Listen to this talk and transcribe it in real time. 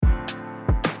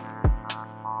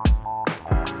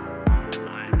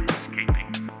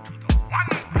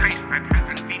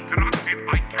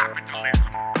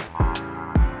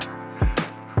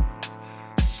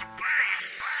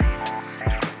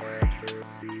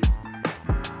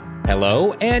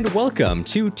Hello and welcome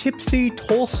to Tipsy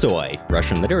Tolstoy,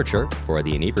 Russian literature for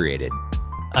the inebriated.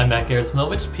 I'm Matt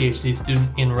Gerasimovich, PhD student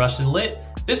in Russian Lit.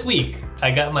 This week,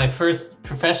 I got my first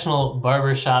professional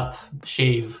barbershop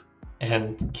shave,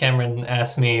 and Cameron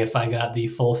asked me if I got the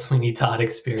full Sweeney Todd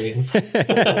experience.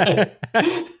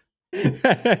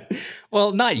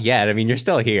 Well, not yet. I mean, you're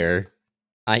still here.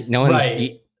 No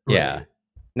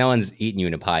one's eaten you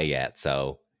in a pie yet.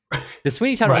 So, does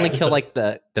Sweeney Todd only kill like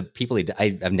the people?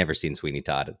 I've never seen Sweeney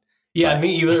Todd. Yeah,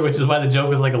 me either. Which is why the joke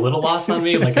was like a little lost on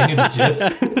me. Like I knew the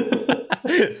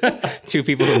gist. Two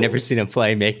people who've never seen a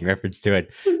play making reference to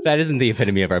it. That isn't the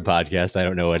epitome of our podcast. I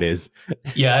don't know what is.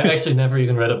 Yeah, I've actually never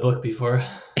even read a book before.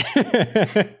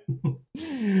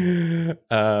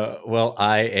 Well,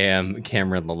 I am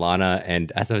Cameron Lalana,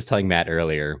 and as I was telling Matt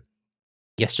earlier,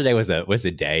 yesterday was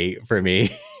a day for me.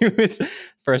 It was,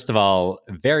 first of all,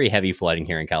 very heavy flooding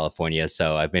here in California.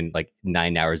 So I've been like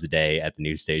 9 hours a day at the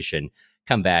news station,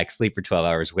 come back, sleep for 12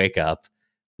 hours, wake up,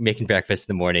 making breakfast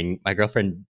in the morning. My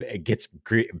girlfriend gets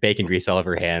bacon grease all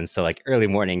over her hands. So like early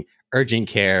morning, urgent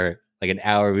care, like an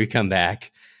hour, we come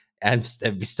back and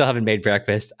we still haven't made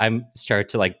breakfast. I'm start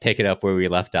to like pick it up where we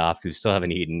left off because we still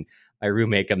haven't eaten. My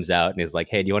roommate comes out and is like,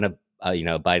 "Hey, do you want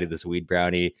a bite of this weed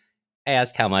brownie?" I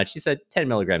asked how much. He said 10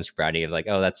 milligrams per brownie. I'm like,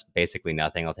 "Oh, that's basically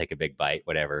nothing. I'll take a big bite,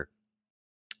 whatever."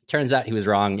 Turns out he was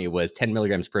wrong. It was 10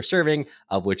 milligrams per serving,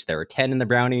 of which there were 10 in the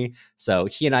brownie. So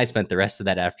he and I spent the rest of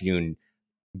that afternoon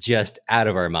just out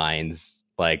of our minds.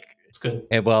 Like, it's good.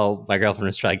 And, well, my girlfriend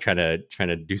was trying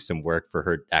to do some work for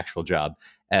her actual job.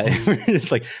 We're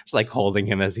just like holding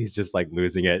him as he's just like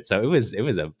losing it. So it was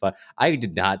I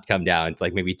did not come down until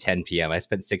like maybe 10 p.m. I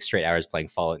spent 6 straight hours playing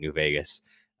Fallout New Vegas.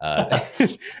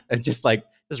 Just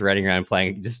running around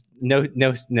playing, just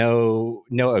no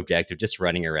objective, just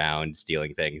running around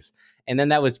stealing things. And then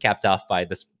that was capped off by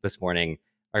this morning.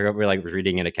 We're like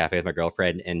reading in a cafe with my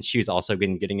girlfriend, and she was also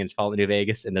getting into Fallout New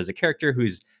Vegas. And there's a character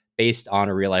who's based on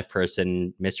a real life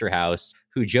person, Mr. House,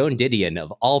 who Joan Didion,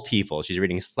 of all people, she's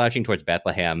reading Slouching Towards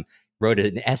Bethlehem, wrote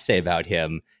an essay about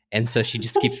him. And so she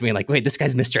just keeps being like, "Wait, this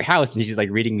guy's Mr. House," and she's like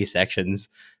reading these sections.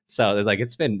 So it's like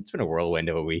it's been a whirlwind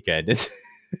of a weekend.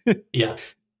 Yeah.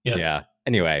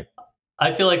 Anyway,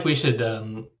 I feel like we should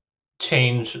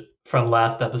change from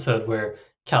last episode where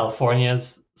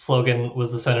California's slogan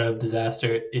was the center of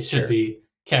disaster. It should be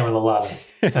Cameron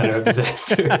Lalana, center of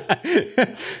disaster.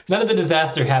 None of the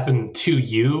disaster happened to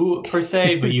you per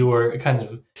se, but you were kind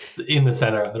of in the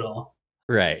center of it all.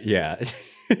 Right. Yeah.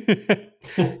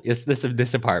 Yes.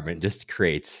 This apartment just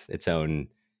creates its own.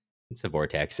 It's a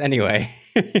vortex. Anyways,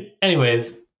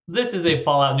 this is a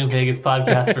Fallout New Vegas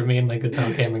podcast where me and my good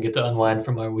pal Cameron get to unwind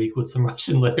from our week with some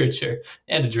Russian literature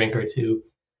and a drink or two.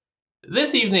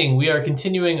 This evening, we are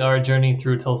continuing our journey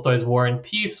through Tolstoy's War and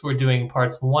Peace. We're doing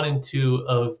parts 1 and 2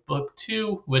 of book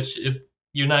 2, which, if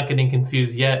you're not getting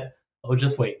confused yet,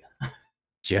 just wait.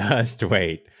 Just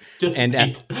wait.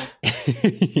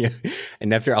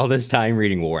 And after all this time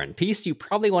reading War and Peace, you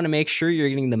probably want to make sure you're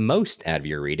getting the most out of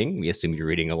your reading. We assume you're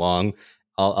reading along.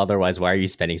 Otherwise, why are you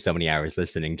spending so many hours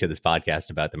listening to this podcast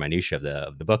about the minutiae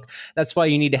of the book? That's why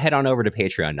you need to head on over to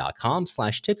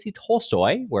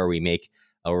patreon.com/tipsytolstoy, where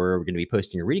we're going to be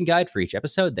posting a reading guide for each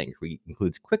episode that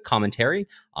includes quick commentary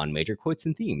on major quotes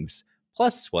and themes.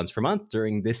 Plus, once per month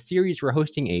during this series, we're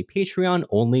hosting a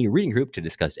Patreon-only reading group to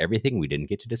discuss everything we didn't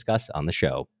get to discuss on the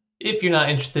show. If you're not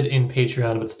interested in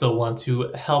Patreon but still want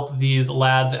to help these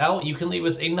lads out, you can leave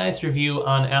us a nice review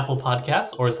on Apple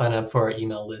Podcasts or sign up for our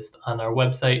email list on our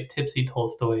website,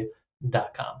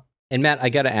 tipsytolstoy.com. And Matt, I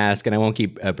got to ask, and I won't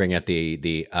keep bringing up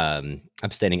the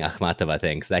abstaining Akhmatova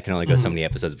thing, because that can only go so many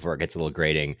episodes before it gets a little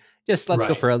grating. Just let's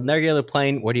go for a regular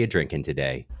plain. What are you drinking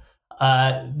today?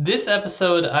 This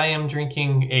episode, I am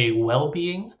drinking a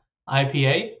Well-Being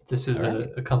IPA. This is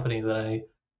a company that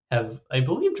I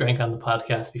believe, drank on the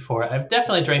podcast before. I've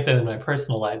definitely drank them in my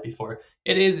personal life before.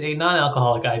 It is a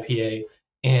non-alcoholic IPA,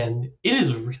 and it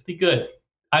is really good.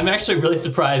 I'm actually really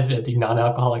surprised at the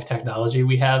non-alcoholic technology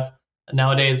we have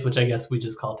nowadays, which I guess we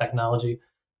just call technology,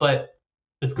 but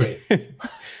it's great.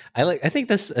 I think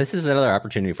this is another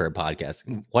opportunity for a podcast.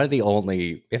 One of the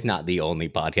only, if not the only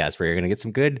podcast where you're going to get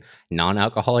some good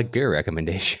non-alcoholic beer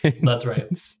recommendations. That's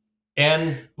right.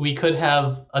 And we could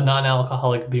have a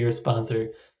non-alcoholic beer sponsor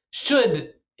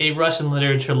should a Russian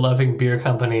literature loving beer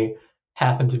company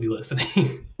happen to be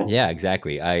listening. Yeah,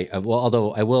 exactly.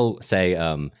 Although I will say,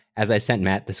 as I sent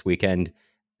Matt this weekend,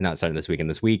 not starting this weekend,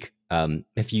 this week.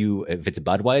 If it's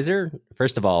Budweiser,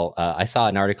 first of all, I saw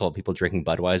an article of people drinking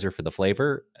Budweiser for the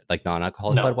flavor, like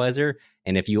non-alcoholic No. Budweiser.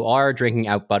 And if you are drinking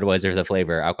out Budweiser for the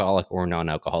flavor, alcoholic or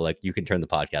non-alcoholic, you can turn the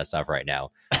podcast off right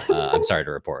now. I'm sorry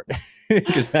to report,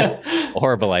 because that's a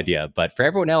horrible idea. But for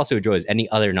everyone else who enjoys any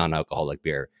other non-alcoholic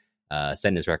beer,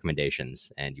 send us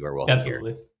recommendations, and you are welcome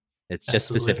Absolutely. here. It's just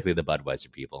specifically the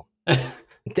Budweiser people.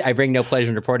 I bring no pleasure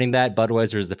in reporting that.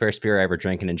 Budweiser is the first beer I ever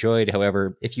drank and enjoyed.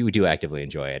 However, if you do actively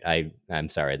enjoy it, I'm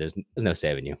sorry. There's no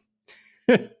saving you.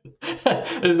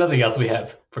 There's nothing else we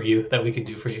have for you that we can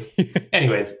do for you.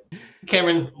 Anyways,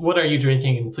 Cameron, what are you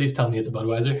drinking? And please tell me it's a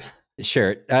Budweiser.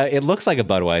 Sure. It looks like a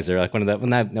Budweiser, like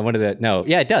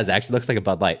it does actually looks like a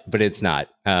Bud Light, but it's not.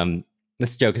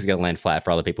 This joke is going to land flat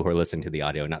for all the people who are listening to the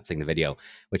audio and not seeing the video,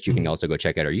 which you can also go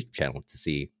check out our YouTube channel to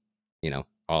see,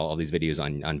 all these videos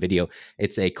on video.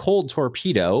 It's a cold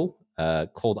torpedo,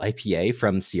 cold IPA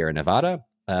from Sierra Nevada,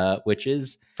 which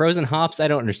is frozen hops. I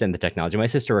don't understand the technology. My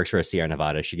sister works for Sierra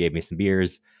Nevada. She gave me some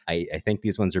beers. I think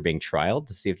these ones are being trialed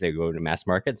to see if they go to mass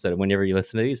market. So whenever you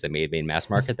listen to these, they may be in mass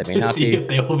market. They may not see be. If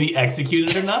they will be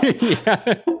executed or not.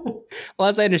 Yeah. Well,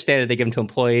 as I understand it, they give them to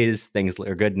employees. Things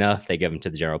are good enough. They give them to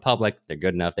the general public. They're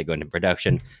good enough. They go into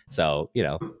production. So,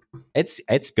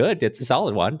 it's good. It's a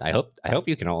solid one. I hope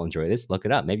you can all enjoy this. Look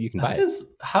it up. Maybe you can buy it.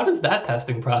 How does that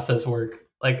testing process work?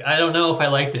 Like, I don't know if I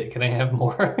liked it. Can I have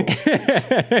more?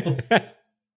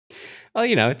 Well,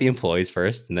 the employees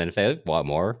first, and then if they want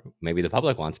more, maybe the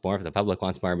public wants more. If the public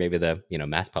wants more, maybe the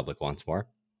mass public wants more.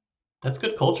 That's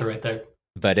good culture right there.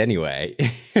 But anyway,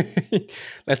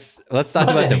 let's talk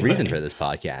about the reason for this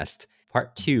podcast.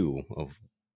 Part 2 of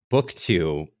Book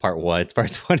 2, Part 1. It's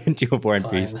parts 1 and 2 of War and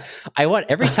Peace. I want,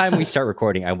 every time we start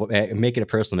recording, I make it a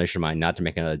personal mission of mine not to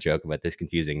make another joke about this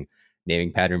confusing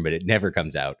naming pattern, but it never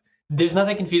comes out. There's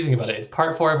nothing confusing about it. It's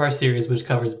Part 4 of our series, which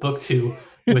covers Book 2,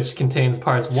 which contains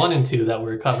parts 1 and 2 that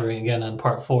we're covering again on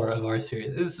Part 4 of our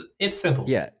series. It's simple.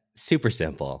 Yeah, super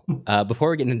simple.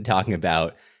 Before we get into talking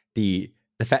about the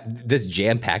fact this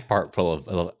jam-packed part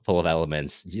full of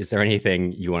elements, is there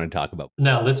anything you want to talk about?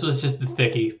 No, this was just a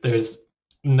thickie. There's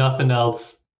nothing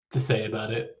else to say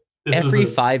about it. Every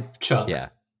 5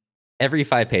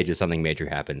 pages, something major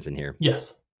happens in here.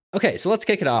 Yes. Okay, so let's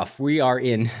kick it off. We are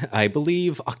in, I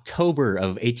believe, October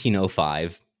of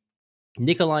 1805.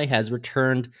 Nikolai has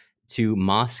returned to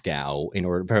Moscow in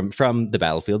order from the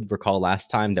battlefield. Recall last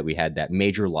time that we had that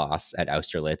major loss at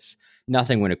Austerlitz.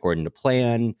 Nothing went according to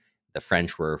plan. The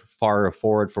French were far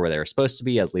forward for where they were supposed to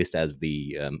be, at least as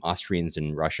the Austrians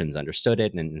and Russians understood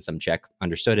it, and some Czech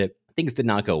understood it. Things did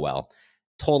not go well.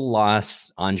 Total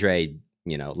loss. Andre,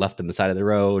 left on the side of the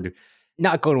road.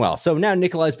 Not going well. So now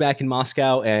Nikolai's back in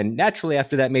Moscow, and naturally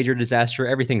after that major disaster,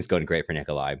 everything's going great for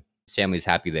Nikolai. His family's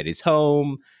happy that he's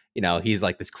home. He's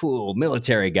like this cool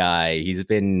military guy. He's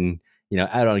been,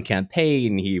 out on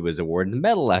campaign. He was awarded the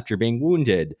medal after being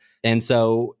wounded. And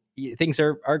so things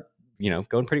are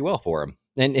going pretty well for him.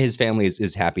 And his family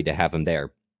is happy to have him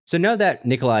there. So now that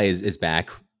Nikolai is back,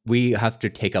 we have to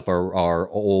take up our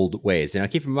old ways. Now,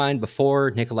 keep in mind, before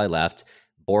Nikolai left,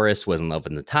 Boris was in love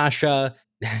with Natasha.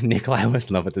 Nikolai was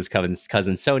in love with his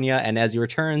cousin Sonia. And as he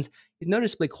returns, he's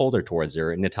noticeably colder towards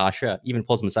her. And Natasha even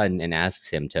pulls him aside and asks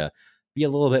him to be a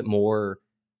little bit more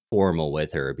formal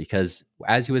with her, because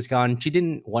as he was gone, she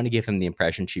didn't want to give him the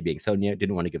impression, she being Sonia,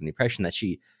 didn't want to give him the impression that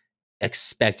she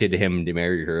expected him to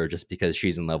marry her just because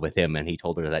she's in love with him and he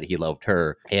told her that he loved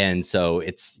her. And so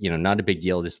it's, not a big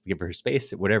deal. Just give her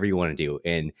space, whatever you want to do.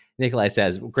 And Nikolai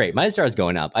says, great, my star's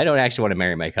going up. I don't actually want to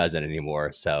marry my cousin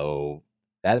anymore. So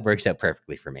that works out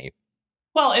perfectly for me.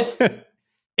 Well, it's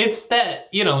that,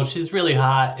 she's really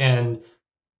hot and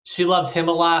she loves him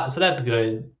a lot. So that's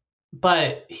good.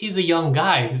 But he's a young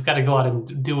guy. He's got to go out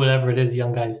and do whatever it is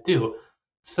young guys do.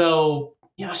 So,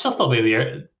 she'll still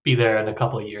be there in a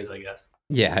couple of years, I guess.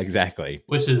 Yeah, exactly.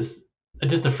 Which is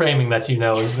just a framing that is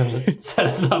going to set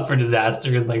us up for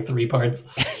disaster in like 3 parts.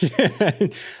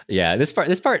 Yeah, this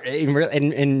part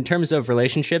in terms of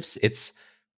relationships, it's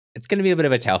going to be a bit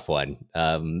of a tough one.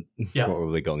 For what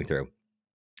we'll be going through.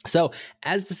 So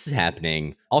as this is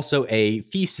happening, also a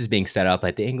feast is being set up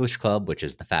at the English Club, which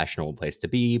is the fashionable place to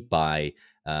be, by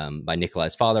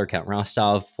Nikolai's father, Count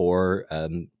Rostov, for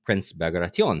Prince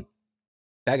Bagration.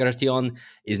 Bagration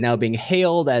is now being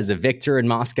hailed as a victor in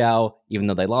Moscow, even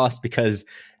though they lost, because,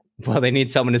 they need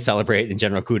someone to celebrate, and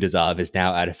General Kutuzov is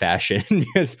now out of fashion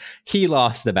because he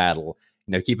lost the battle.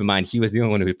 Keep in mind, he was the only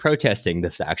one who was protesting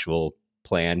this actual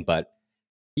plan, but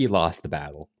he lost the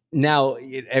battle. Now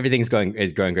everything's going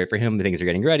great for him. Things are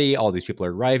getting ready. All these people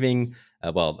are arriving.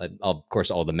 Of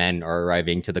course, all the men are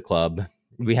arriving to the club.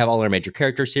 we have all our major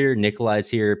characters here. Nikolai's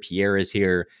here, Pierre is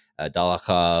here,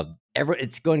 Dolokhov.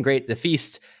 It's going great. The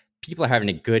feast, people are having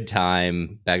a good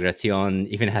time. Bagration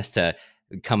even has to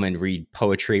come and read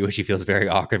poetry, which he feels very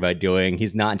awkward about doing.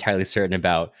 He's not entirely certain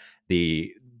about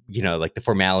the like the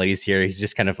formalities here. He's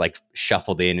just kind of like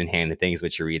shuffled in and handed things,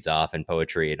 which he reads off, and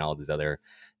poetry and all these other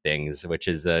things, which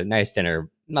is a nice dinner.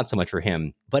 Not so much for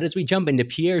him. But as we jump into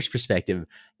Pierre's perspective,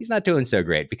 he's not doing so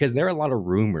great because there are a lot of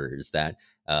rumors that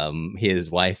his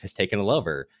wife has taken a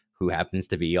lover who happens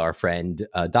to be our friend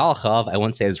Dolokhov. I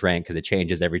won't say his rank because it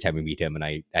changes every time we meet him, and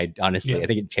I honestly I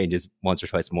think it changes once or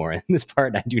twice more. In this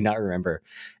part, I do not remember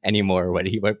anymore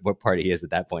what party he is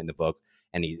at that point in the book.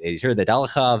 And he's heard that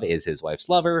Dolokhov is his wife's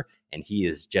lover, and he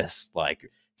is just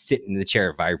like sitting in the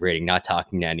chair, vibrating, not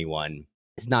talking to anyone.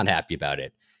 He's not happy about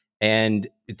it. And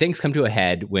things come to a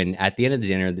head when, at the end of the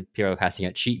dinner, the people are passing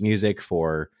out sheet music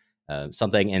for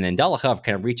something, and then Dolokhov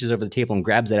kind of reaches over the table and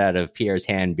grabs it out of Pierre's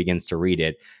hand, begins to read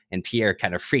it, and Pierre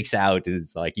kind of freaks out and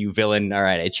is like, "You villain! All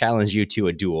right, I challenge you to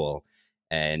a duel."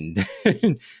 And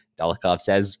Dolokhov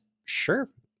says, "Sure,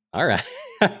 all right."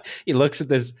 He looks at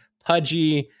this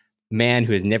pudgy man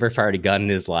who has never fired a gun in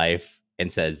his life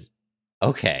and says,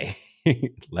 "Okay,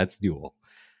 let's duel."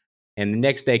 And the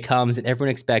next day comes, and everyone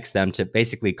expects them to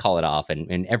basically call it off,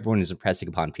 and everyone is impressing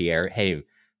upon Pierre, "Hey,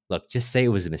 look, just say it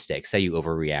was a mistake. Say you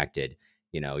overreacted.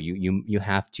 You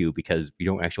have to, because we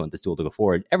don't actually want this duel to go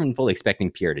forward." Everyone fully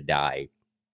expecting Pierre to die.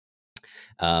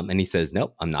 And he says,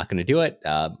 "Nope, I'm not going to do it.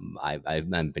 I've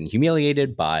been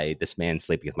humiliated by this man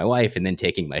sleeping with my wife and then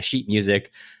taking my sheet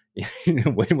music.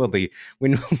 when will the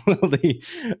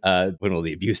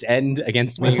abuse end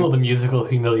against me? When will the musical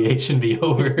humiliation be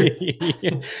over?"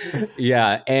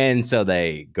 Yeah, and so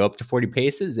they go up to 40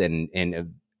 paces, and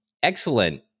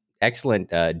excellent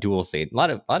duel scene. A lot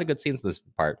of good scenes in this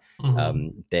part.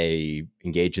 Mm-hmm. They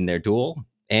engage in their duel,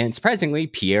 and surprisingly,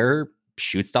 Pierre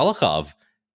shoots Dolokhov,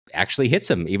 actually hits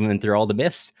him even through all the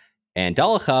miss. And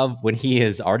Dolokhov, when he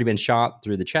has already been shot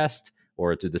through the chest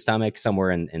or through the stomach,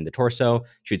 somewhere in the torso,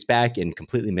 shoots back and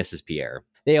completely misses Pierre.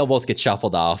 They all both get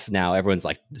shuffled off. Now everyone's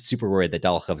like super worried that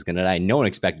Dolokhov's going to die. No one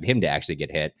expected him to actually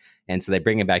get hit. And so they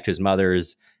bring him back to his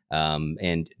mother's.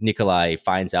 And Nikolai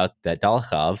finds out that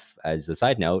Dolokhov, as a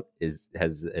side note,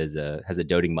 has a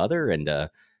doting mother and a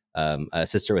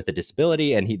sister with a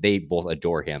disability, and they both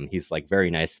adore him. He's like very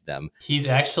nice to them. He's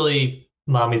actually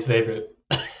mommy's favorite.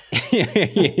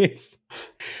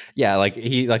 Yeah,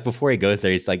 like before he goes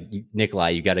there, he's like, "Nikolai,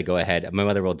 you got to go ahead. My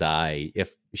mother will die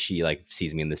if she like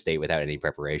sees me in this state without any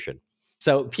preparation."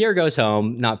 So Pierre goes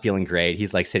home, not feeling great.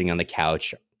 He's like sitting on the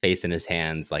couch, face in his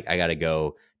hands, like, "I got to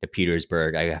go to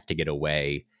Petersburg. I have to get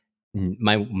away.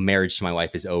 My marriage to my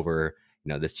wife is over.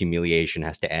 This humiliation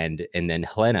has to end." And then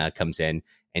Helena comes in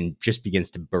and just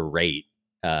begins to berate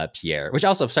Pierre. Which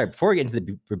also, sorry, before we get into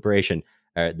the preparation,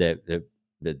 the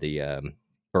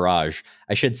barrage,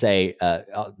 I should say,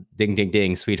 ding, ding,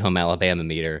 ding, Sweet Home Alabama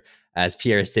meter, as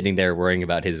Pierre is sitting there worrying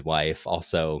about his wife.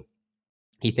 Also,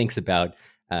 he thinks about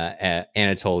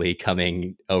Anatoly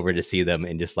coming over to see them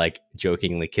and just like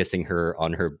jokingly kissing her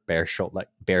on her bare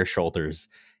shoulders.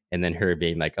 And then her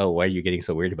being like, "Oh, why are you getting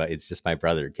so weird about it? It's just my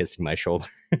brother kissing my shoulders."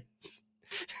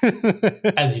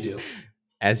 As you do.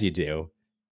 As you do.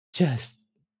 Just,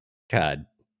 God,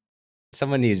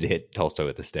 someone needed to hit Tolstoy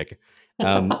with a stick.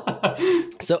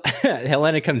 So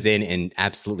Helena comes in and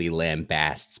absolutely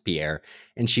lambasts Pierre.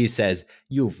 And she says,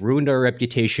 "You've ruined our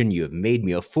reputation. You have made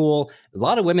me a fool. A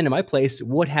lot of women in my place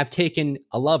would have taken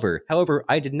a lover. However,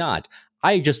 I did not.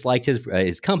 I just liked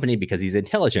his company because he's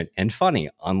intelligent and funny,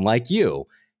 unlike you.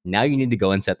 Now you need to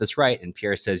go and set this right." And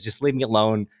Pierre says, "Just leave me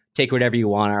alone. Take whatever you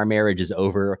want. Our marriage is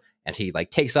over." And he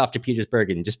like takes off to Petersburg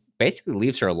and just basically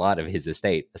leaves her a lot of his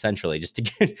estate, essentially, just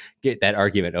to get that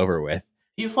argument over with.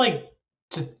 He's like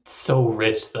just so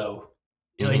rich, though.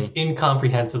 Like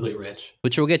incomprehensibly rich,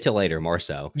 which we'll get to later more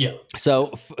so. Yeah.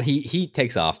 So he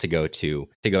takes off to go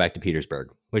back to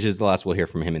Petersburg, which is the last we'll hear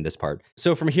from him in this part.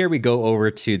 So from here we go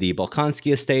over to the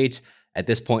Bolkonsky estate. At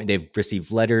this point, they've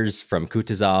received letters from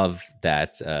Kutuzov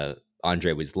that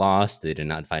Andre was lost. They did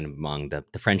not find him among the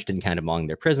French didn't count him among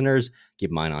their prisoners.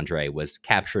 Keep in mind, Andre was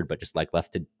captured, but just like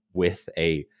left with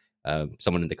a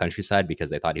someone in the countryside because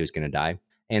they thought he was going to die.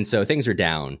 And so things are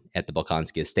down at the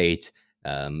Bolkonsky estate.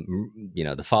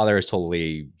 The father is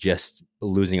totally just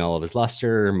losing all of his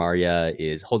luster. Maria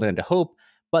is holding on to hope,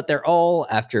 but they're all,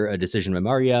 after a decision by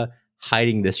Maria,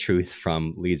 hiding this truth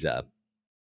from Lisa,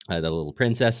 the little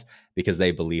princess, because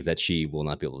they believe that she will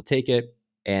not be able to take it.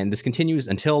 And this continues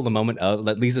until the moment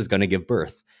that Lisa's going to give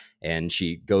birth. And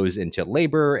she goes into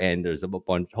labor, and there's a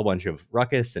whole bunch of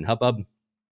ruckus and hubbub.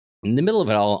 In the middle of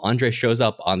it all, Andre shows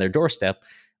up on their doorstep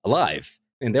alive.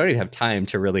 And they don't even have time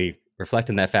to really reflect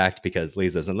on that fact because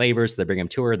Lisa's in labor. So they bring him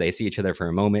to her. They see each other for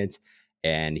a moment,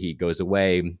 and he goes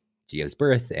away. She gives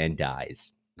birth and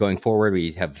dies. Going forward,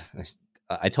 we have.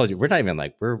 I told you, we're not even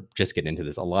like, we're just getting into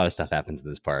this. A lot of stuff happens in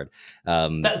this part.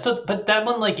 But that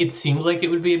one, like, it seems like it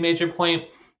would be a major point,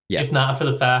 Yeah. if not for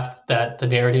the fact that the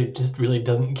narrative just really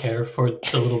doesn't care for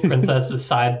the little princess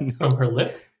aside from her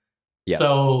lip. Yeah.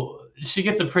 So she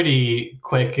gets a pretty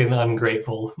quick and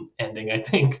ungrateful ending, I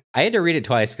think. I had to read it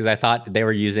twice because I thought they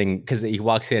were using, because he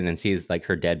walks in and sees like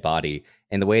her dead body,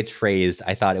 and the way it's phrased,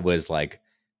 I thought it was like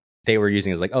they were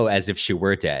using it as like, oh, as if she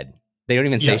were dead. They don't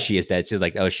even say she is dead. It's just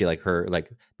like, oh, she like her like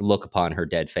the look upon her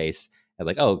dead face. I was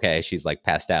like, oh, okay, she's like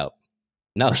passed out.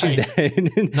 No, right. She's dead.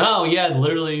 No, yeah,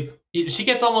 literally, she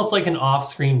gets almost like an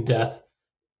off-screen death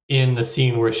in the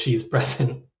scene where she's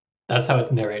present. That's how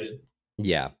it's narrated.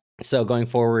 Yeah. So going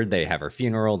forward, they have her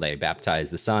funeral. They baptize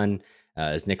the son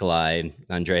as Nikolai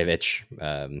Andreevich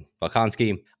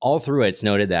Balkansky. All through it, it's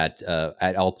noted that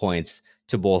at all points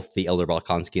to both the elder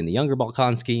Balkansky and the younger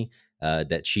Balkansky,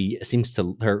 that she seems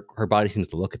to her body seems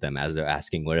to look at them as they're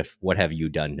asking, "What have you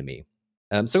done to me?"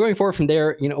 So going forward from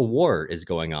there, a war is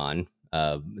going on.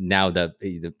 Now the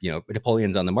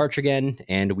Napoleon's on the march again,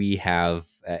 and we have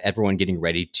everyone getting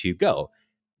ready to go.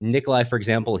 Nikolai, for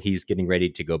example, he's getting ready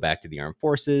to go back to the armed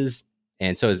forces,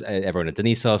 and so is everyone at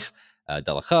Denisov,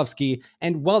 Dalakhovsky.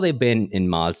 And while they've been in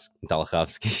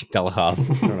Dalakhovsky,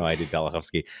 I don't know why I did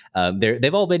Dalakhovsky,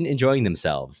 they've all been enjoying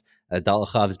themselves.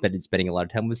 Dalakhov has been spending a lot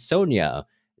of time with Sonia.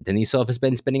 Denisov has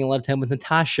been spending a lot of time with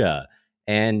Natasha.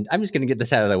 And I'm just going to get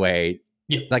this out of the way.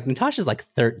 Yep. Like, Natasha's like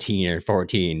 13 or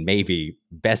 14, maybe,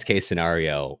 best case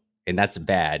scenario, and that's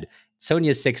bad.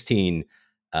 Sonia's 16.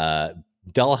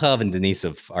 Dolakhov and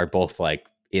Denisov are both like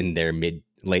in their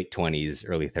late 20s,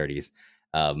 early 30s.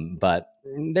 But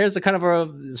there's a kind of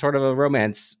a sort of a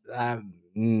romance, I'm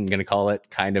going to call it,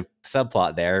 kind of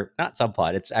subplot there. Not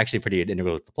subplot, it's actually pretty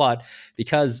integral to the plot,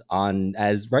 because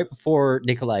as right before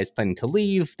Nikolai is planning to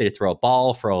leave, they throw a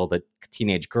ball for all the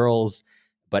teenage girls,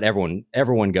 but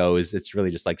everyone goes. It's really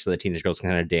just like so the teenage girls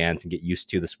can kind of dance and get used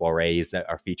to the soirees that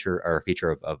are a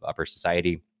feature of upper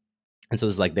society. And so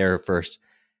this is like their first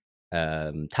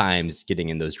times getting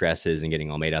in those dresses and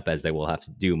getting all made up, as they will have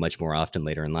to do much more often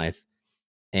later in life.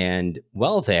 And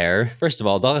while there, first of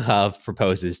all, Dolakhov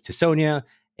proposes to Sonia,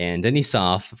 and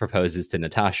Denisov proposes to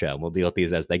Natasha. We'll deal with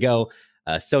these as they go.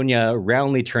 Sonia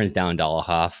roundly turns down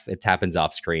Dolakhov. It happens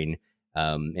off screen,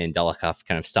 and Dolakhov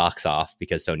kind of stalks off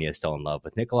because Sonia is still in love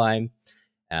with Nikolai.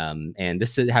 And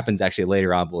this happens actually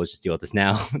later on, but we'll just deal with this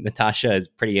now. Natasha is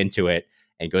pretty into it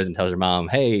and goes and tells her mom,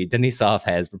 hey, Denisov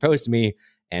has proposed to me.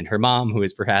 And her mom, who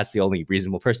is perhaps the only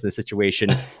reasonable person in the situation,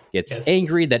 gets yes.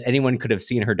 angry that anyone could have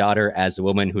seen her daughter as a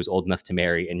woman who's old enough to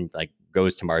marry, and like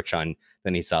goes to march on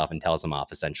Denisov and tells him off,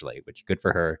 essentially, which good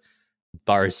for her.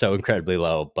 Bar is so incredibly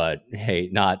low, but hey,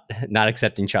 not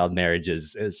accepting child marriage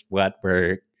is what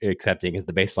we're accepting as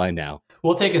the baseline now.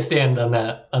 We'll take a stand on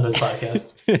that on this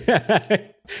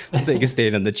podcast. We'll take a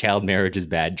stand on the child marriage is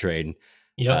bad train.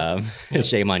 Yep.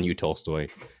 Shame on you, Tolstoy.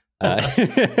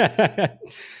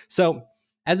 So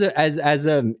as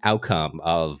an outcome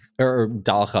of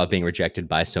Dolakhov being rejected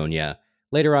by Sonia,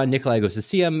 later on Nikolai goes to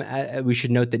see him. We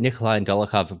should note that Nikolai and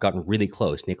Dolakhov have gotten really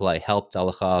close. Nikolai helped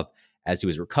Dolakhov as he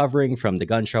was recovering from the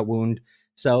gunshot wound,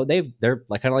 so they're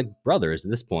like kind of like brothers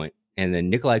at this point. And then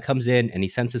Nikolai comes in and he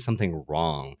senses something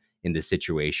wrong in this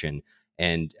situation.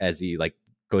 And as he like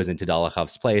goes into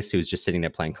Dolakhov's place, who's just sitting there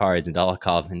playing cards, and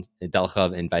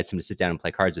Dolakhov invites him to sit down and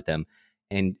play cards with him.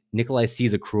 And Nikolai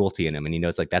sees a cruelty in him, and he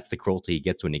knows like that's the cruelty he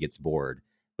gets when he gets bored.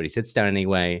 But he sits down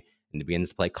anyway and begins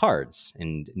to play cards.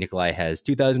 And Nikolai has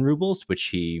 2,000 rubles, which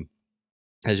he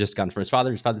has just gotten from his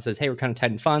father. His father says, hey, we're kind of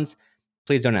tight in funds.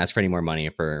 Please don't ask for any more money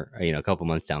for a couple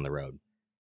months down the road.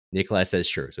 Nikolai says,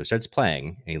 sure. So he starts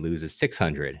playing, and he loses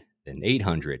 600, then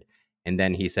 800. And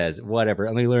then he says,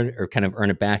 whatever, let me earn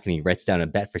it back. And he writes down a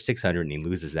bet for 600, and he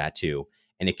loses that too.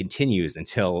 And it continues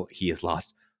until he has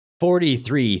lost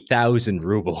 43,000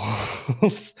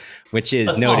 rubles, which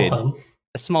is noted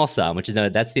a small sum, which is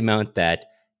noted. That's the amount that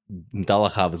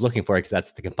Dolakhov is looking for, because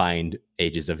that's the combined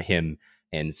ages of him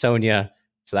and Sonia.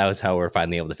 So that was how we're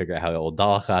finally able to figure out how old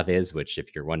Dolakhov is, which,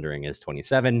 if you're wondering, is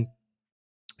 27.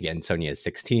 Again, Sonia is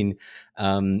 16.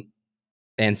 And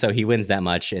so he wins that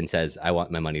much and says, I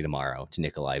want my money tomorrow, to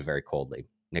Nikolai very coldly.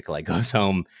 Nikolai goes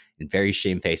home and very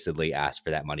shamefacedly asks for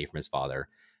that money from his father.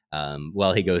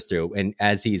 Well, he goes through, and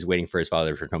as he's waiting for his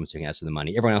father to return home so he asks for the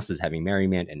money, everyone else is having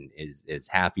merriment and is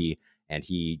happy, and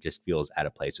he just feels out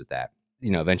of place with that.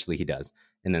 Eventually he does.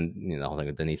 And then the whole thing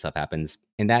with Denisov happens.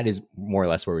 And that is more or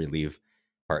less where we leave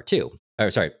part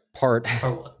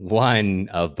one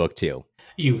of book two.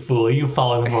 You fool, you've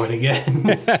fallen for it again.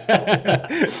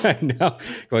 I know.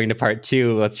 Going to part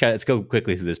two, let's go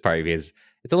quickly through this part because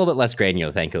it's a little bit less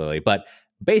granular, thankfully. But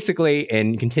basically,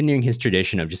 in continuing his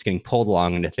tradition of just getting pulled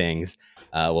along into things,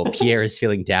 while Pierre is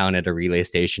feeling down at a relay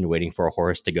station waiting for a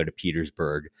horse to go to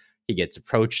Petersburg, he gets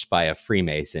approached by a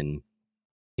Freemason.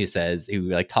 He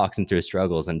like talks him through his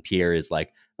struggles, and Pierre is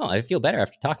like, "Oh, I feel better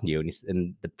after talking to you."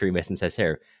 And the Freemason says,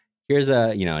 "Here, here's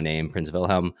a name, Prince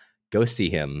Wilhelm. Go see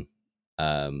him."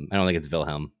 I don't think it's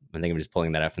Wilhelm. I think I'm just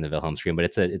pulling that out from the Wilhelm screen, but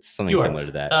it's something similar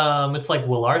to that. It's like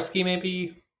Wilarski,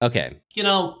 maybe. Okay.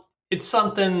 It's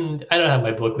something. I don't have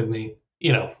my book with me.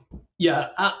 Yeah,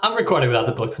 I'm recording without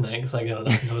the book tonight because I got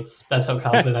enough notes. That's how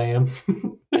confident I am.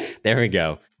 There we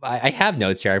go. I have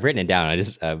notes here. I've written it down. I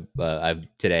just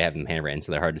today I have them handwritten,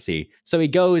 so they're hard to see. So he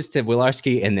goes to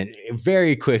Wilarski, and then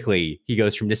very quickly he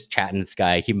goes from just chatting with this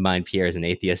guy. Keep in mind, Pierre is an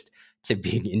atheist, to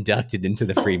being inducted into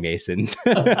the Freemasons.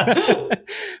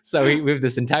 So we have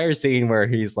this entire scene where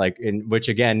he's like, in which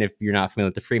again, if you're not familiar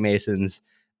with the Freemasons,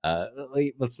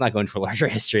 let's not go into a larger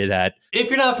history of that. If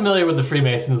you're not familiar with the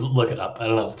Freemasons, look it up. I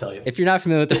don't know what to tell you. If you're not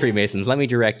familiar with the Freemasons, let me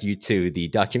direct you to the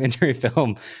documentary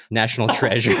film National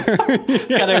Treasure.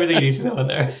 Got everything you need to know in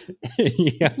there.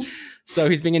 Yeah. So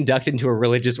he's being inducted into a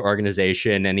religious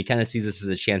organization, and he kind of sees this as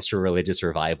a chance to religious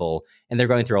revival. And they're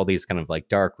going through all these kind of like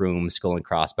dark rooms, skull and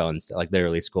crossbones, like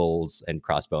literally skulls and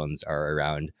crossbones are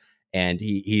around. And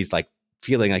he's like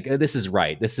feeling like, oh, this is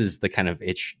right. This is the kind of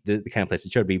the kind of place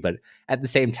it should be. But at the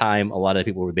same time, a lot of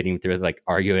people were leading through like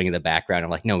arguing in the background.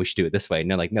 I'm like, no, we should do it this way.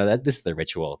 No, like, no, this is the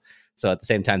ritual. So at the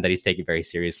same time that he's taking it very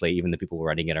seriously, even the people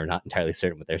running it are not entirely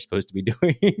certain what they're supposed to be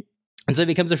doing. And so he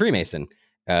becomes a Freemason,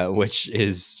 which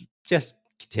is just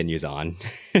continues on.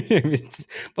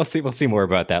 We'll see more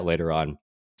about that later on.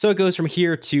 So it goes from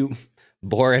here to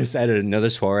Boris at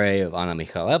another soiree of Anna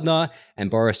Mikhailovna,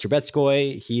 and Boris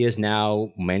Trubetskoy, he has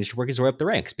now managed to work his way up the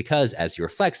ranks because, as he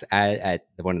reflects at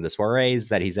one of the soirees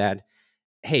that he's at,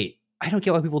 hey, I don't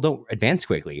get why people don't advance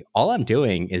quickly. All I'm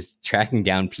doing is tracking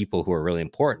down people who are really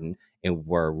important and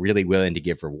were really willing to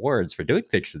give rewards for doing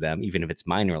things to them, even if it's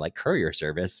minor, like courier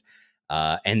service.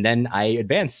 And then I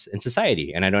advance in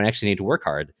society, and I don't actually need to work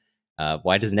hard.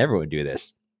 Why doesn't everyone do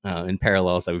this? In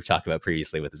parallels that we've talked about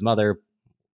previously with his mother,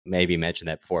 maybe mentioned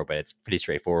that before, but it's pretty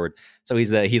straightforward. So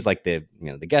he's like the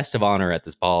the guest of honor at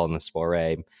this ball in the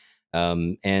soiree,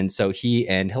 and so he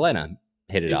and Helena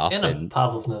hit it off. Anna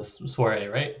Pavlovna's soiree,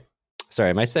 right? Sorry,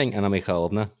 am I saying Anna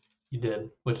Mikhailovna? You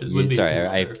did, which would be sorry,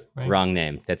 his mother, right? Wrong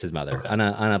name. That's his mother. Okay.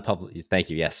 Anna Pavlovna. Thank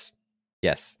you. Yes.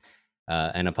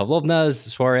 Anna Pavlovna's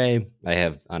soiree. I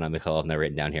have Anna Mikhailovna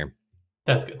written down here.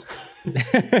 That's good.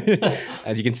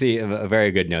 As you can see, a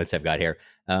very good notes I've got here.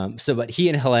 But he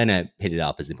and Helena hit it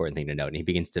off is the important thing to note, and he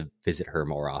begins to visit her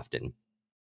more often.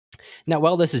 Now,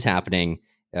 while this is happening,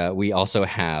 we also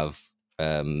have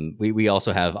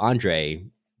Andre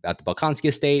at the Balkansky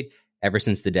estate. Ever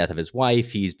since the death of his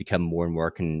wife, he's become more and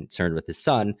more concerned with his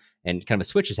son, and kind of a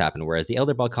switch has happened. Whereas the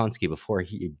elder Balkansky, before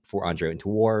Andre went to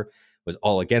war, was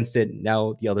all against it.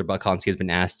 Now the elder Balkansky has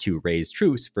been asked to raise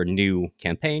troops for a new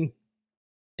campaign,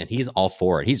 and he's all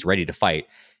for it. He's ready to fight.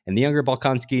 And the younger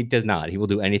Balkansky does not. He will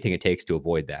do anything it takes to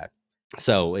avoid that.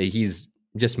 So he's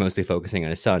just mostly focusing on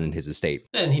his son and his estate.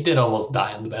 And he did almost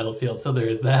die on the battlefield, so there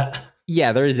is that.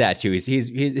 Yeah, there is that too.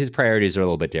 His priorities are a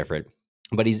little bit different,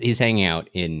 but he's hanging out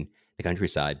in the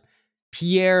countryside.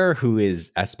 Pierre, who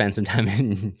is spent some time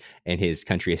in his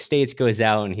country estates, goes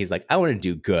out and he's like, I want to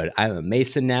do good. I'm a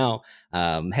Mason now.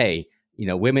 Hey,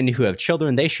 women who have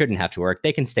children, they shouldn't have to work.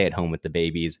 They can stay at home with the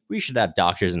babies. We should have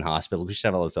doctors in hospitals. We should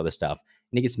have all this other stuff.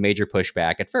 And he gets major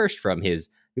pushback at first from his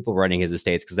people running his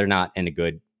estates because they're not in a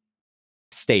good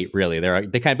state, really.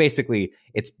 They kind of basically,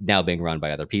 it's now being run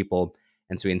by other people.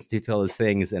 And so he institutes all those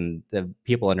things, and the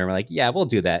people under him are like, yeah, we'll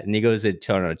do that. And he goes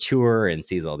on a tour and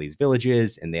sees all these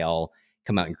villages, and they all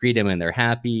come out and greet him, and they're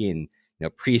happy. And,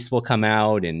 priests will come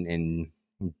out, and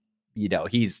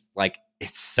he's like,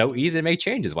 it's so easy to make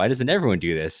changes. Why doesn't everyone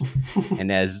do this?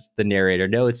 And as the narrator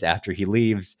notes, after he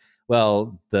leaves,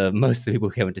 well, most of the people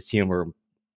who came to see him were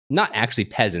not actually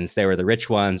peasants. They were the rich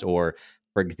ones, or,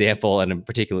 for example, and a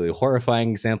particularly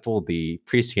horrifying example, the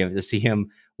priest who came to see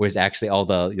him was actually all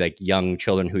the like young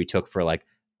children who he took for like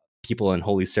people in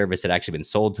holy service had actually been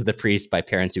sold to the priest by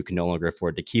parents who could no longer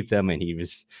afford to keep them, and he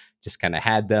was just kind of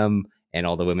had them. And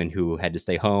all the women who had to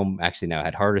stay home actually now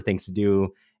had harder things to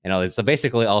do, and all this. So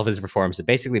basically, all of his reforms have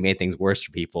basically made things worse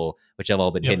for people, which have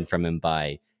all been hidden from him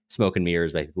by smoke and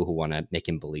mirrors, by people who want to make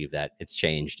him believe that it's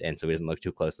changed, and so he doesn't look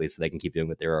too closely, so they can keep doing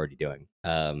what they're already doing.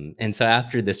 And so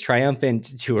after this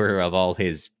triumphant tour of all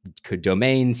his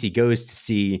domains, he goes to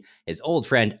see his old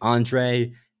friend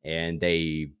Andre, and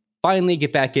they finally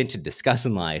get back into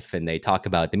discussing life, and they talk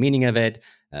about the meaning of it.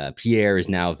 Pierre is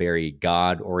now very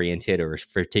God-oriented, or a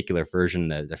particular version,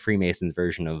 the Freemasons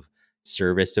version of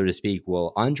service, so to speak.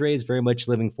 Well, Andre is very much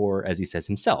living for, as he says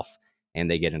himself. And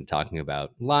they get into talking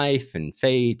about life and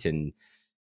fate and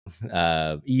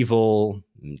evil,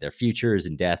 and their futures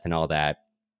and death and all that.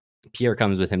 Pierre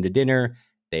comes with him to dinner.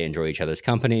 They enjoy each other's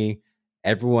company.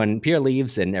 Pierre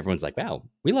leaves, and everyone's like, "Wow,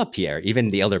 we love Pierre." Even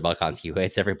the elder Balkonsky, who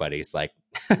hates everybody, is like,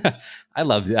 "I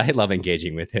love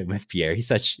engaging with him, with Pierre. He's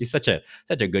such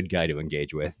a good guy to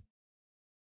engage with."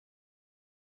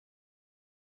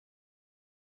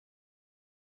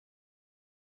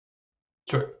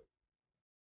 Sure.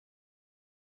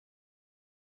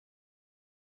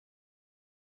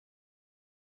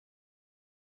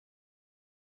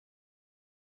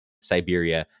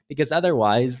 Siberia, because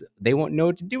otherwise they won't know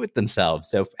what to do with themselves.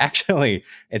 So actually,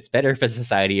 it's better for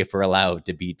society if we're allowed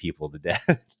to beat people to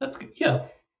death. That's good. Yeah.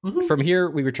 From here,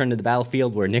 we return to the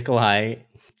battlefield where Nikolai,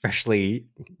 freshly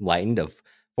lightened of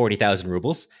 40,000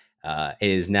 rubles,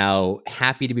 is now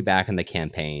happy to be back in the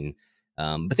campaign.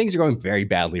 But things are going very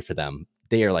badly for them.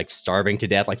 They are like starving to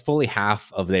death. Like fully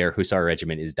half of their Hussar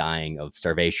regiment is dying of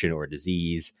starvation or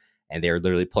disease. And they're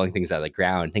literally pulling things out of the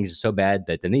ground. Things are so bad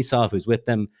that Denisov, who's with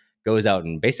them, goes out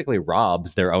and basically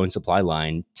robs their own supply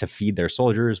line to feed their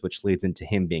soldiers, which leads into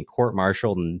him being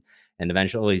court-martialed and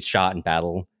eventually he's shot in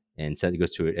battle and said he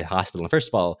goes to a hospital. And first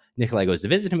of all, Nikolai goes to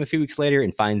visit him a few weeks later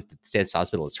and finds that the state's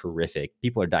hospital is horrific.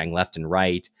 People are dying left and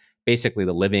right. Basically,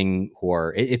 the living who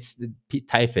are, it's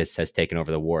typhus has taken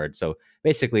over the ward. So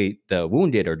basically, the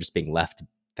wounded are just being left to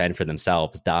fend for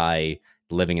themselves, die,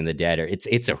 the living and the dead.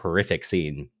 It's a horrific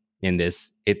scene in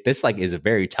this. This like is a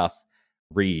very tough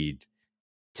read,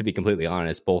 to be completely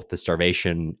honest, both the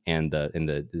starvation and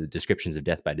the descriptions of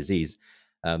death by disease.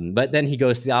 But then he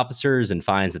goes to the officers and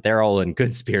finds that they're all in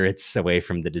good spirits away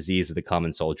from the disease of the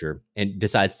common soldier, and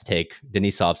decides to take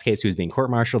Denisov's case, who's being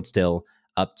court-martialed still,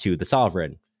 up to the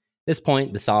sovereign. At this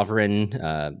point, the sovereign,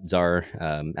 Tsar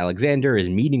Alexander, is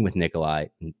meeting with Napoleon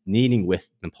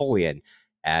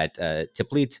at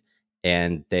Tiplit,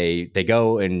 and they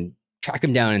go and track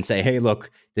him down and say, "Hey, look,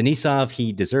 Denisov,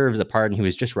 he deserves a pardon. He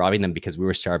was just robbing them because we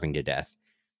were starving to death."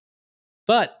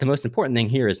 But the most important thing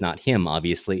here is not him,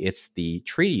 obviously. It's the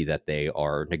treaty that they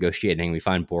are negotiating. We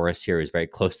find Boris here is very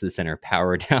close to the center of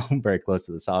power now, very close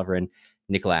to the sovereign.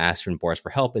 Nikolai asks from Boris for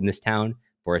help in this town.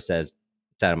 Boris says,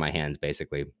 "It's out of my hands,"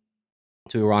 basically.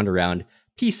 So we wander around.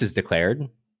 Peace is declared,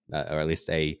 or at least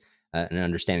an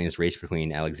understanding is reached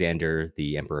between Alexander,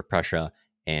 the Emperor of Prussia,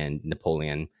 and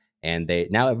Napoleon. And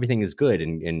now everything is good.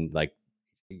 And like,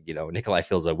 Nikolai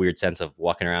feels a weird sense of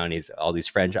walking around. He's all these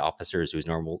French officers who's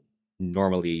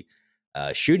normally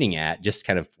shooting at, just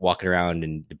kind of walking around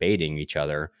and debating each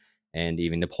other. And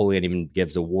even Napoleon even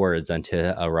gives awards unto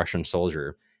a Russian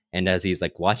soldier. And as he's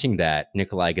like watching that,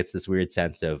 Nikolai gets this weird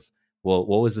sense of, well,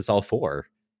 what was this all for?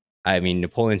 I mean,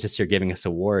 Napoleon's just here giving us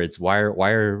awards. Why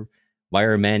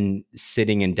are men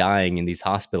sitting and dying in these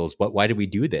hospitals? Why do we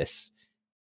do this?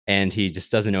 And he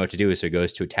just doesn't know what to do. So he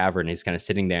goes to a tavern and he's kind of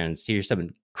sitting there and hears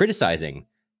someone criticizing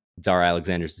Tsar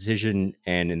Alexander's decision.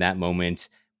 And in that moment,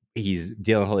 he's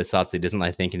dealing with all his thoughts that he doesn't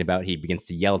like thinking about. He begins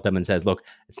to yell at them and says, "Look,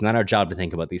 it's not our job to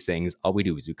think about these things. All we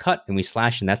do is we cut and we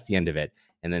slash, and that's the end of it."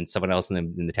 And then someone else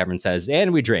in the tavern says,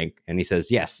 "And we drink." And he says,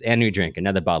 "Yes, and we drink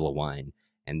another bottle of wine."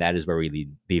 And that is where we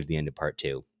leave the end of part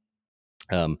two.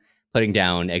 Putting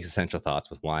down existential thoughts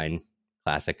with wine.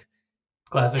 Classic.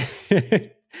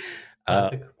 Classic.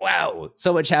 Wow,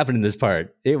 so much happened in this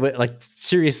part. It was like,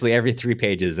 seriously, every 3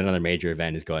 pages another major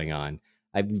event is going on.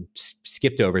 I've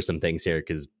skipped over some things here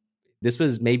because this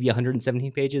was maybe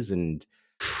 117 pages and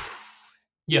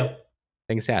Yep.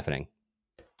 things happening.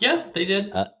 Yeah, they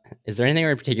did. Is there anything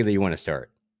in particular you want to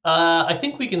start? I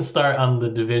think we can start on the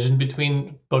division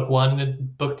between book 1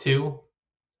 and book 2.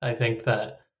 I think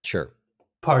that Sure.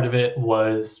 part of it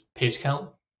was page count,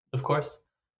 of course.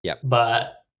 Yep.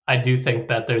 But I do think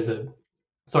that there's a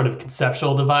sort of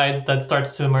conceptual divide that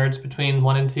starts to emerge between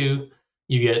 1 and 2.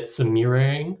 You get some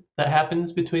mirroring that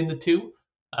happens between the two.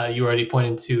 You already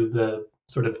pointed to the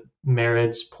sort of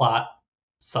marriage plot,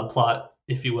 subplot,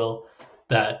 if you will,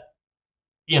 that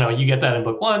you get that in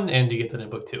book 1 and you get that in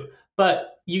book 2.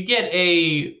 But you get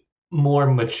a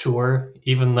more mature,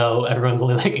 even though everyone's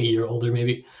only like a year older,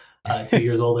 maybe 2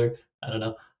 years older. I don't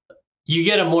know. You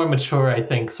get a more mature, I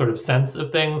think, sort of sense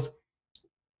of things.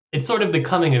 It's sort of the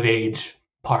coming of age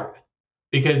part,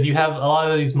 because you have a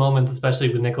lot of these moments, especially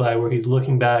with Nikolai, where he's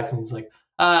looking back and he's like,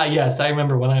 yes, I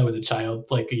remember when I was a child,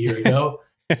 like a year ago.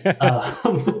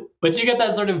 But you get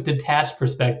that sort of detached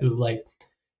perspective, like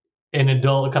an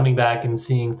adult coming back and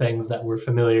seeing things that were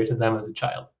familiar to them as a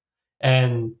child.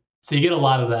 And so you get a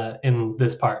lot of that in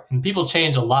this part. And people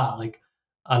change a lot. Like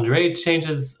Andre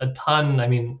changes a ton. I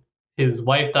mean, his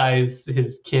wife dies,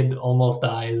 his kid almost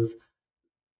dies.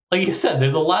 Like you said,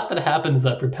 there's a lot that happens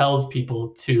that propels people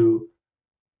to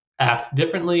act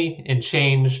differently and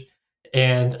change.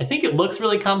 And I think it looks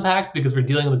really compact because we're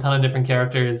dealing with a ton of different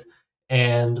characters.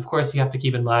 And of course, you have to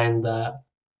keep in mind that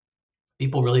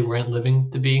people really weren't living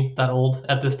to be that old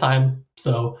at this time.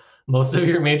 So most of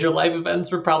your major life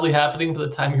events were probably happening by the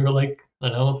time you were like, I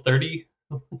don't know, 30.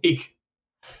 Like,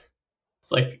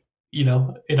 it's like, in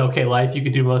okay life, you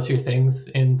could do most of your things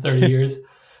in 30 years.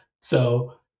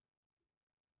 So,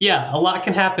 yeah, a lot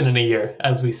can happen in a year,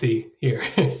 as we see here.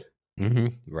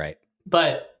 Right.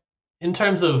 But in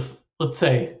terms of, let's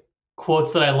say,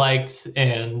 quotes that I liked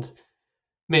and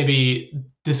maybe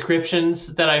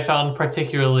descriptions that I found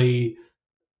particularly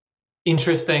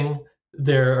interesting,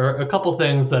 there are a couple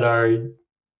things that are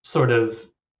sort of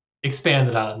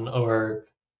expanded on or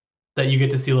that you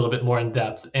get to see a little bit more in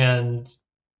depth. And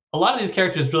a lot of these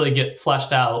characters really get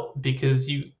fleshed out because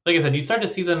like I said, you start to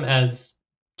see them as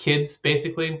kids,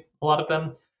 basically, a lot of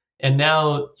them. And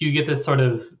now you get this sort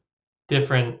of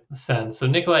different sense. So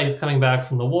Nikolai is coming back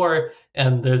from the war,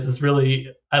 and there's this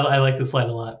I like this line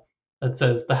a lot that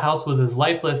says, "The house was as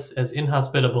lifeless, as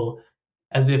inhospitable,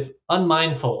 as if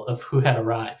unmindful of who had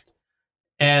arrived."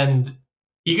 And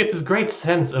you get this great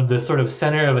sense of this sort of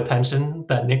center of attention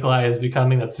that Nikolai is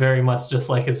becoming that's very much just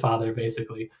like his father,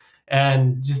 basically.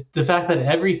 And just the fact that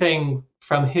everything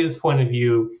from his point of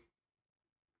view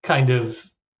kind of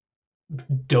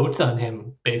dotes on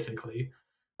him, basically.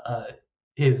 Uh,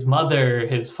 his mother,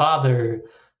 his father,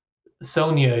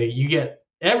 Sonia, you get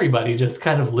everybody just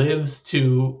kind of lives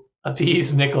to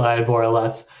appease Nikolai more or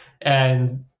less.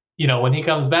 And, when he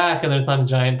comes back and there's not a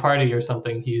giant party or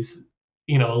something, he's,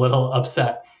 a little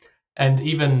upset. And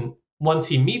even once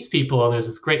he meets people and there's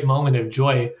this great moment of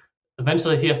joy,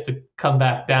 eventually he has to come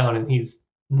back down and he's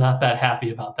not that happy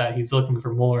about that. He's looking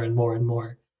for more and more and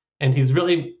more. And he's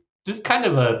really just kind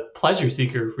of a pleasure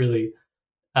seeker, really.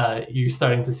 You're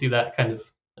starting to see that kind of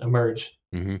emerge.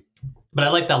 Mm-hmm. But I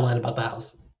like that line about the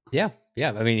house. Yeah.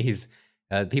 I mean, he's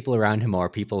people around him are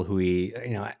people who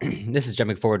this is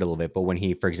jumping forward a little bit, but when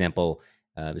he, for example,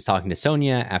 was talking to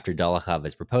Sonia after Dolokhov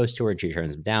has proposed to her and she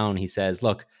turns him down, he says,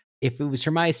 "Look, if it was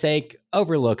for my sake,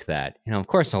 overlook that. Of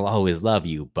course I'll always love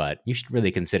you, but you should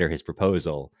really consider his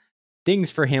proposal."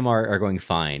 Things for him are going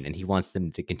fine, and he wants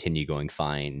them to continue going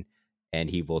fine, and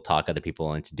he will talk other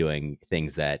people into doing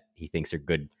things that he thinks are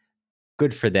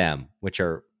good for them, which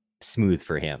are smooth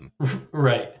for him.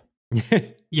 Right.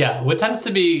 Yeah, what tends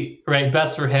to be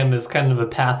best for him is kind of a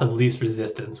path of least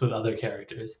resistance with other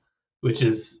characters, which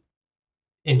is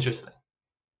interesting.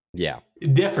 Yeah.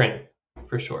 Different,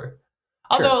 for sure.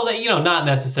 Although, not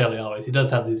necessarily always. He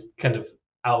does have these kind of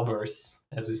outbursts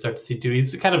as we start to see too.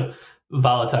 He's kind of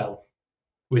volatile,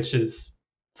 which is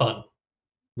fun.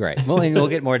 Right. Well, and we'll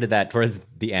get more to that towards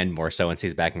the end more so once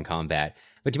he's back in combat.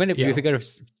 But do you mind if we go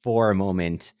for a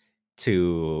moment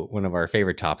to one of our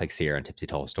favorite topics here on Tipsy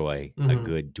Tolstoy, a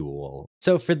good duel.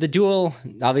 So for the duel,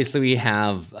 obviously we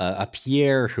have a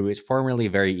Pierre who is formerly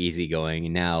very easygoing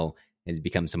and now has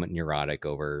become somewhat neurotic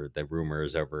over the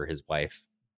rumors over his wife,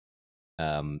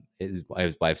 his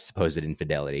wife's supposed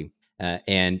infidelity.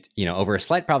 And, over a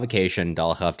slight provocation,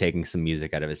 Dolokhov taking some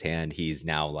music out of his hand, he's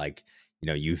now like,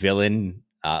 "You villain,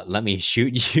 let me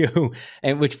shoot you."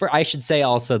 And which I should say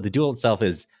also, the duel itself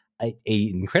is a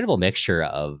incredible mixture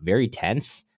of very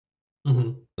tense,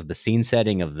 of the scene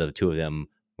setting of the two of them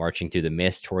marching through the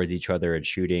mist towards each other and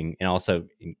shooting, and also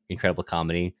incredible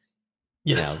comedy.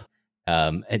 Yes.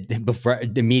 And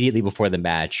immediately before the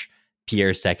match,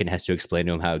 Pierre second has to explain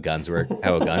to him how a gun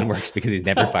works because he's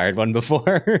never fired one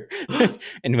before.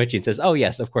 In which he says, "Oh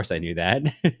yes, of course I knew that."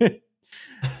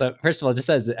 So first of all,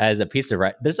 just as a piece of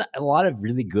there's a lot of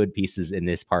really good pieces in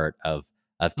this part of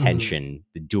tension,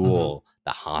 the duel,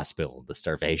 the hospital, the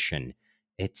starvation.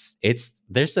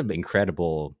 There's some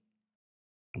incredible,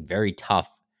 very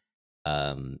tough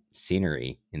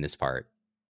scenery in this part,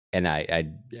 and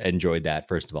I enjoyed that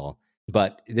first of all.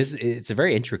 But it's a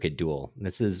very intricate duel.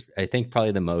 This is, I think,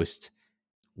 probably the most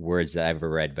words that I've ever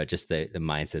read, but just the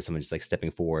mindset of someone just like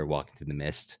stepping forward, walking through the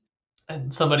mist.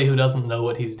 And somebody who doesn't know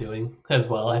what he's doing as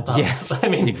well, I thought. Yes, I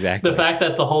mean, exactly. The fact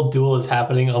that the whole duel is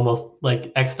happening almost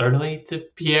like externally to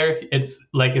Pierre, it's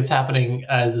like it's happening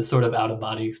as a sort of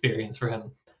out-of-body experience for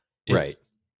him. It's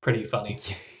pretty funny.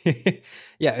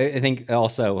 Yeah, I think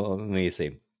also, let me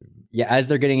see. Yeah, as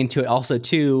they're getting into it, also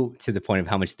too, to the point of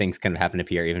how much things kind of happen to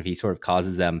Pierre, even if he sort of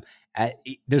causes them.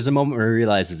 There's a moment where he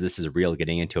realizes this is real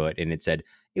getting into it, and it said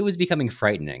it was becoming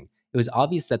frightening. It was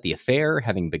obvious that the affair,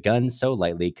 having begun so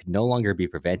lightly, could no longer be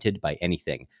prevented by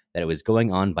anything, that it was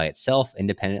going on by itself,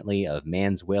 independently of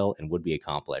man's will, and would be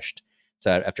accomplished.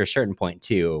 So after a certain point,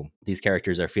 too, these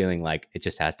characters are feeling like it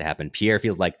just has to happen. Pierre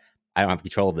feels like, I don't have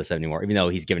control of this anymore, even though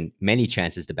he's given many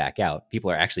chances to back out. People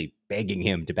are actually begging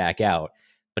him to back out,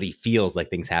 but he feels like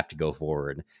things have to go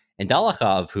forward. And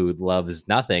Dolokhov, who loves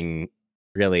nothing,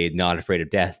 really not afraid of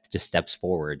death, just steps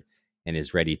forward and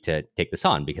is ready to take this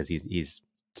on because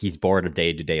he's bored of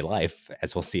day-to-day life,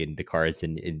 as we'll see in the cards,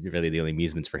 and really the only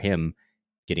amusements for him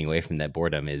getting away from that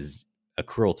boredom is a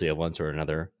cruelty of one sort or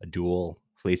another, a duel,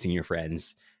 fleecing your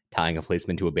friends, tying a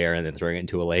policeman to a bear and then throwing it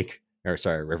into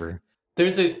a river.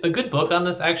 There's a good book on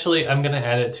this, actually. I'm going to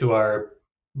add it to our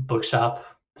bookshop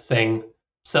thing.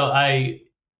 So I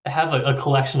have a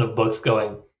collection of books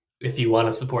going if you want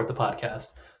to support the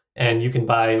podcast. And you can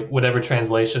buy whatever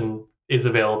translation is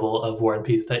available of War and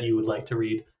Peace that you would like to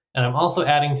read. And I'm also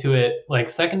adding to it like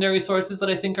secondary sources that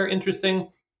I think are interesting.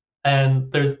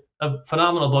 And there's a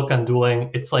phenomenal book on dueling.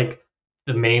 It's like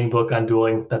the main book on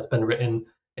dueling that's been written.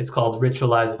 It's called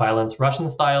Ritualized Violence Russian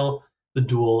Style, the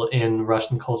duel in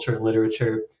Russian culture and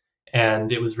literature.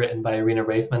 And it was written by Irina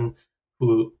Reifman,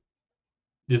 who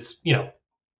is,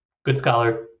 good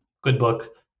scholar, good book.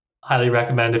 Highly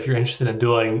recommend if you're interested in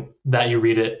dueling that you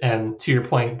read it. And to your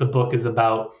point, the book is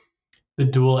about the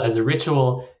duel as a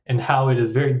ritual and how it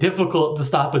is very difficult to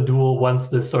stop a duel once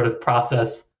this sort of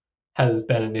process has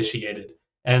been initiated.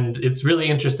 And it's really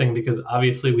interesting because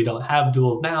obviously we don't have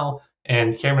duels now,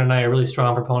 and Cameron and I are really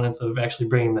strong proponents of actually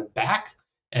bringing them back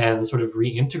and sort of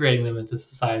reintegrating them into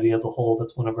society as a whole.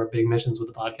 That's one of our big missions with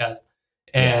the podcast.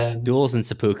 And duels and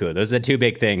seppuku, those are the two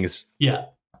big things. Yeah,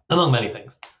 among many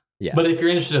things. Yeah. But if you're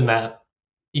interested in that,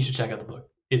 you should check out the book.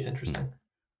 It's interesting. Mm-hmm.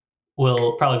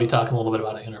 We'll probably be talking a little bit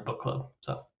about it in our book club.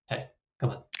 So, hey,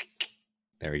 come on.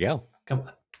 There we go. Come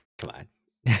on. Come on.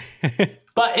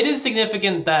 But it is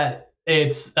significant that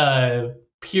it's a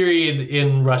period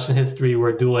in Russian history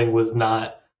where dueling was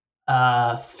not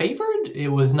favored. It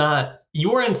was not,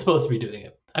 you weren't supposed to be doing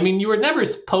it. I mean, you were never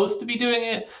supposed to be doing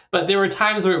it, but there were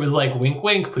times where it was like, wink,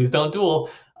 wink, please don't duel.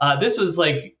 This was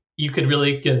like, you could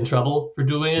really get in trouble for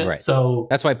doing it. Right. So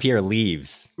that's why Pierre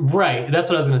leaves. Right. That's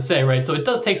what I was going to say. Right. So it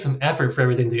does take some effort for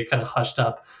everything to get kind of hushed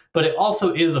up, but it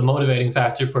also is a motivating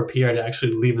factor for Pierre to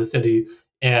actually leave the city.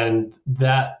 And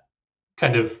that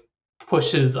kind of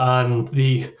pushes on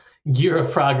the gear of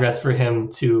progress for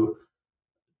him to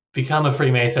become a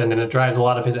Freemason. And it drives a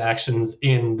lot of his actions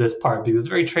in this part because it's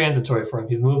very transitory for him.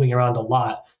 He's moving around a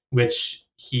lot, which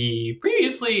he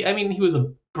previously, I mean, he was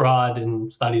abroad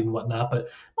and studied and whatnot, but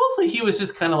mostly he was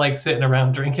just kind of like sitting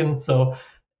around drinking. So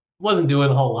wasn't doing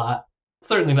a whole lot.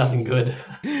 Certainly nothing good.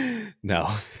 No.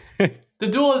 The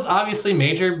duel is obviously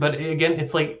major, but again,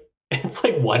 it's like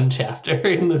one chapter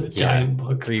in this giant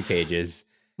book. 3 pages.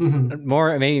 Mm-hmm.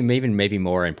 More, maybe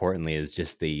more importantly, is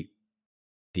just the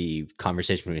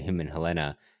conversation with him and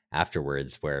Helena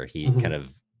afterwards, where he kind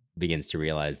of begins to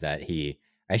realize that he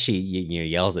actually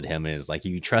yells at him and is like,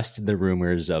 "You trusted the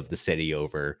rumors of the city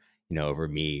over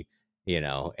me,"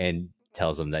 and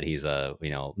tells him that he's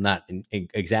not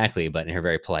exactly, but in her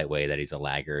very polite way, that he's a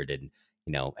laggard, and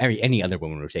any other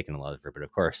woman would have taken a lot of her, but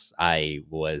of course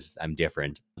I'm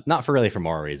different, not for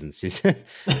moral reasons, just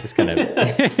kind of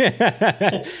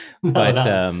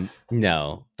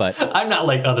no, but I'm not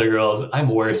like other girls, I'm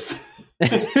worse.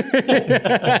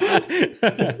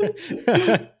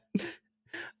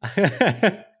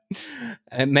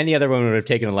 Many other women would have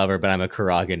taken a lover, but I'm a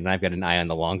Kuragan and I've got an eye on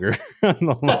the longer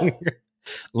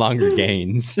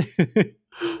gains.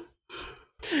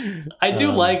 I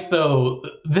do like, though,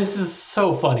 this is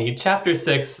so funny. Chapter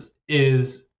 6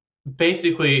 is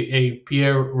basically a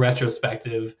Pierre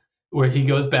retrospective where he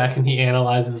goes back and he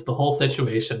analyzes the whole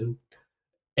situation.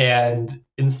 And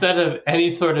instead of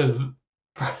any sort of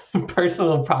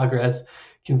personal progress,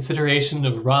 consideration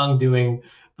of wrongdoing,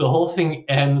 the whole thing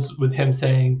ends with him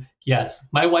saying, "Yes,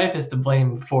 my wife is to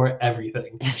blame for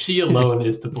everything. She alone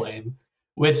is to blame,"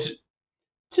 which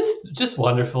just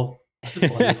wonderful.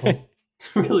 Just wonderful.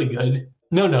 Really good.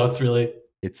 No notes, really.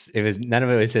 None of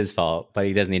it was his fault, but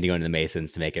he doesn't need to go into the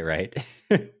Masons to make it right.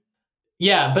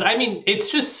 Yeah, but I mean,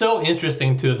 it's just so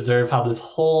interesting to observe how this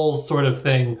whole sort of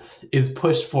thing is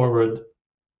pushed forward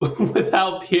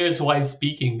without Pierre's wife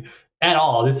speaking at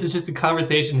all. This is just a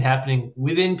conversation happening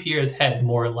within Pierre's head,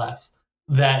 more or less,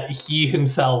 that he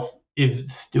himself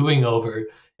is stewing over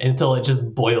until it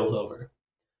just boils over.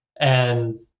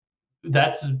 And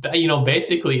that's,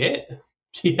 basically it.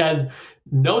 She has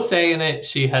no say in it.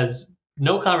 She has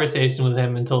no conversation with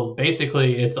him until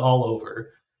basically it's all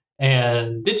over.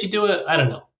 And did she do it? I don't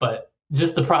know. But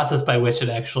just the process by which it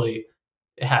actually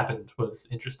happened was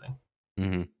interesting.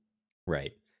 Mm-hmm.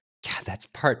 Right. God, that's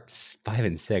parts 5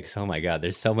 and 6. Oh my God,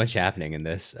 there's so much happening in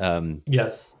this.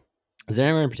 Yes. Is there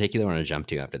anyone in particular you want to jump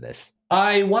to after this?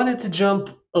 I wanted to jump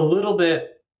a little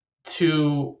bit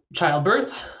to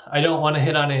childbirth. I don't want to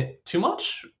hit on it too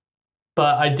much,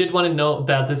 but I did want to note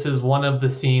that this is one of the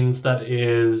scenes that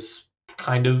is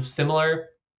kind of similar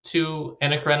to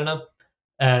Anna Karenina.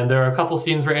 And there are a couple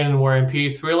scenes written in War and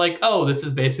Peace where you're like, oh, this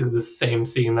is basically the same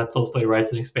scene that Tolstoy writes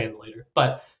and expands later.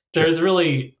 But Sure. there's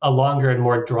really a longer and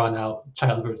more drawn out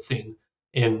childbirth scene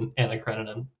in Anna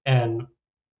Karenina. And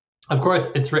of course,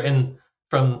 it's written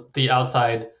from the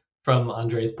outside, from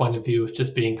Andrei's point of view,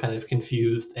 just being kind of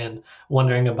confused and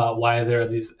wondering about why there are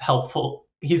these helpful.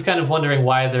 He's kind of wondering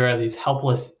why there are these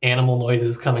helpless animal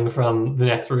noises coming from the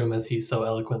next room, as he so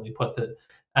eloquently puts it.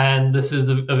 And this is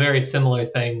a very similar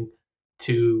thing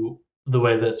to the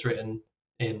way that it's written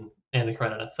in Anna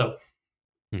Karenina. So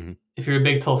Mm-hmm. if you're a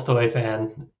big Tolstoy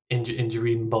fan and you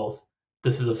read them both,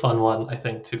 this is a fun one, I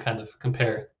think, to kind of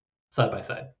compare side by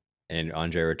side. And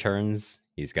Andre returns.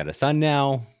 He's got a son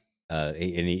now, and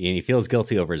he feels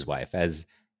guilty over his wife, as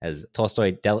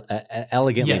Tolstoy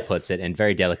elegantly Yes. puts it, and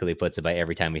very delicately puts it. By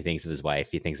every time he thinks of his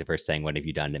wife, he thinks of her saying, "What have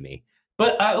you done to me?"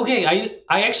 But okay,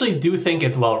 I actually do think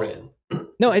it's well written.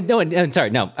 No, no, I'm sorry.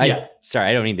 No, Yeah. sorry.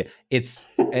 I don't mean to. It's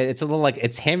a little like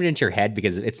it's hammered into your head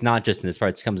because it's not just in this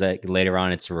part. It comes out later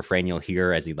on. It's a refrain you'll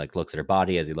hear as he like looks at her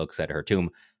body, as he looks at her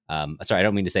tomb. Sorry, I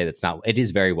don't mean to say that's not. It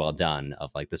is very well done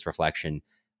of like this reflection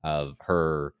of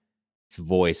her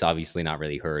voice, obviously not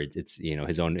really heard. It's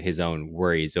his own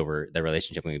worries over the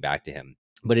relationship coming back to him.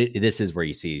 But this is where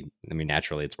you see. I mean,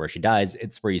 naturally, it's where she dies.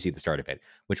 It's where you see the start of it,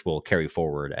 which will carry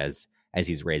forward as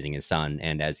he's raising his son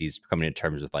and as he's coming to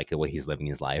terms with like the way he's living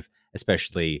his life,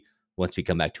 especially once we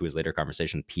come back to his later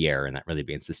conversation with Pierre, and that really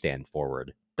begins to stand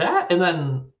forward. That, and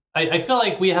then I feel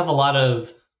like we have a lot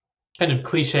of kind of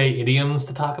cliche idioms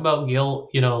to talk about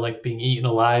guilt, like being eaten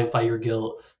alive by your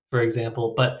guilt, for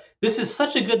example. But this is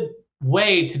such a good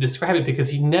way to describe it because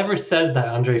he never says that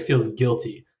Andre feels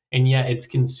guilty. And yet it's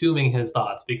consuming his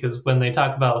thoughts because when they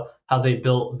talk about how they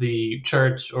built the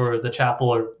church or the chapel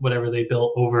or whatever they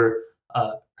built over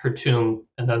her tomb,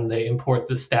 and then they import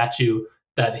the statue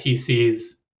that he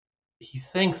sees, he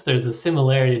thinks there's a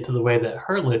similarity to the way that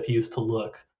her lip used to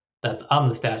look that's on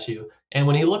the statue. And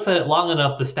when he looks at it long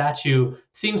enough, the statue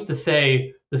seems to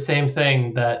say the same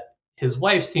thing that his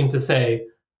wife seemed to say,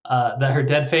 that her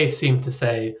dead face seemed to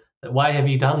say, that why have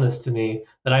you done this to me?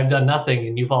 That I've done nothing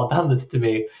and you've all done this to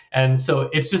me. And so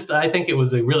it's just, I think it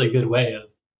was a really good way of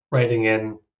writing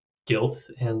in guilt.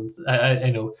 And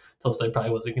I know Tolstoy probably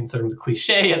wasn't concerned with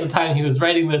cliche at the time he was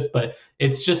writing this, but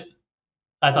it's just,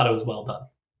 I thought it was well done.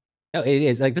 No, it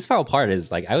is like this whole part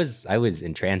is like I was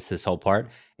entranced this whole part,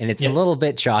 and it's a Yeah. little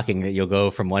bit shocking that you'll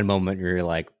go from one moment where you're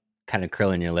like kind of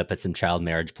curling your lip at some child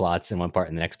marriage plots in one part,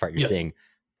 and the next part you're Yeah. seeing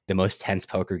the most tense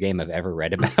poker game I've ever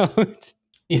read about.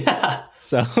 Yeah.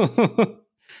 So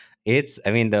it's,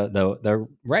 I mean, the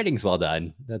writing's well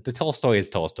done. The Tolstoy is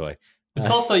Tolstoy. But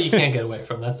Tolstoy you can't get away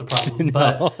from. That's the problem.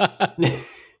 But No.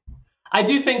 I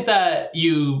do think that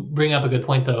you bring up a good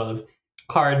point, though, of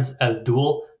cards as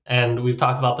dual. And we've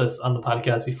talked about this on the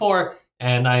podcast before.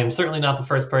 And I am certainly not the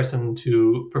first person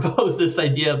to propose this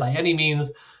idea by any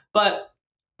means. But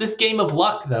this game of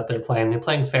luck that they're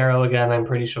playing Pharaoh again, I'm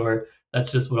pretty sure.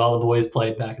 That's just what all the boys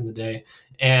played back in the day.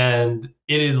 And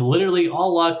it is literally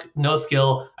all luck, no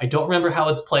skill. I don't remember how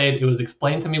it's played. It was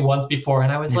explained to me once before,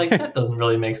 and I was like, that doesn't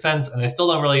really make sense. And I still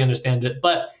don't really understand it.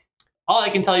 But all I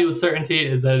can tell you with certainty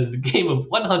is that it is a game of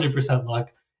 100%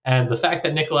 luck. And the fact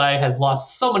that Nikolai has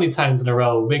lost so many times in a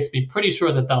row makes me pretty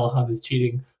sure that Delahav is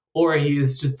cheating, or he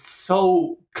is just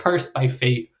so cursed by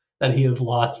fate that he has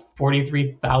lost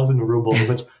 43,000 rubles,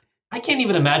 which I can't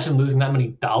even imagine losing that many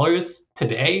dollars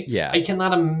today. Yeah. I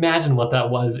cannot imagine what that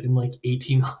was in like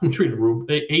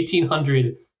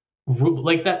 1800 ruble,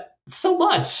 like that. So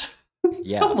much.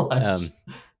 Yeah. So much.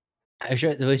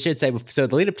 We should say, so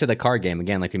the lead up to the card game,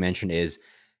 again, like we mentioned, is,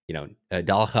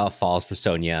 Dolokhov falls for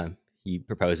Sonia. He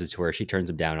proposes to her. She turns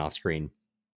him down off screen.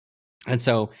 And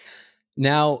so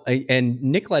now, and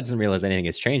Nikolai doesn't realize anything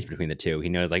has changed between the two. He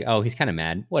knows, like, oh, he's kind of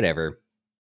mad, whatever.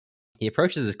 He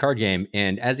approaches this card game,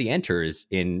 and as he enters,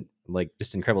 in like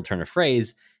just an incredible turn of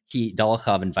phrase,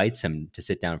 Dolokhov invites him to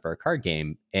sit down for a card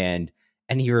game, and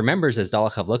he remembers as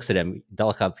Dolokhov looks at him,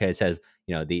 Dolokhov kind of says,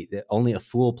 the only a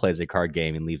fool plays a card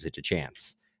game and leaves it to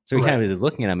chance. So he kind of is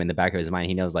looking at him in the back of his mind.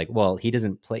 He knows, like, well, he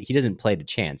doesn't play to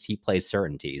chance. He plays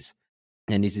certainties.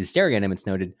 And as he's staring at him, it's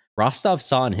noted Rostov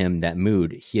saw in him that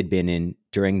mood he had been in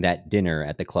during that dinner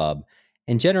at the club,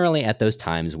 and generally at those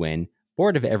times when,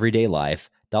 Bored of everyday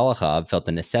life, Dolokhov felt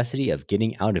the necessity of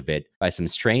getting out of it by some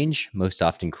strange, most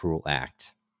often cruel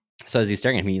act. So as he's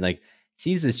staring at me, like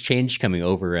sees this change coming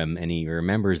over him, and he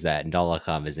remembers that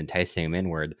Dolokhov is enticing him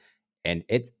inward, and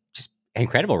it's just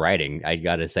incredible writing. I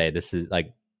gotta say, this is like,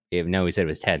 no, he said it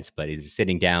was tense, but he's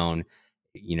sitting down.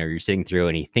 You're sitting through,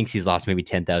 and he thinks he's lost maybe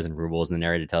 10,000 rubles, and the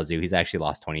narrator tells you he's actually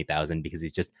lost 20,000 because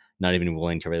he's just not even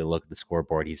willing to really look at the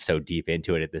scoreboard. He's so deep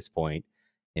into it at this point,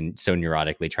 and so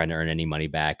neurotically trying to earn any money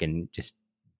back, and just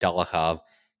Dolokhov,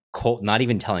 not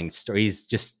even telling stories,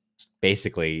 just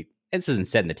basically, this isn't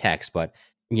said in the text, but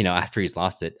after he's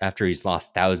lost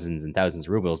thousands and thousands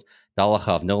of rubles,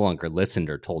 Dolokhov no longer listened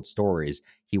or told stories.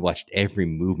 He watched every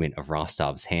movement of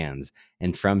Rostov's hands,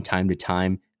 and from time to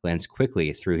time glanced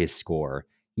quickly through his score.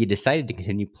 He decided to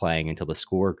continue playing until the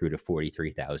score grew to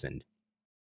 43,000,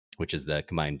 which is the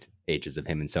combined ages of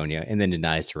him and Sonia, and then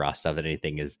denies to Rostov that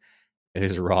anything is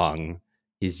wrong.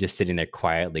 He's just sitting there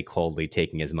quietly, coldly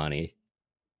taking his money.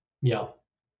 Yeah.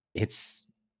 It's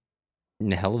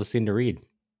a hell of a scene to read.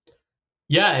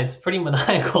 Yeah, it's pretty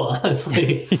maniacal,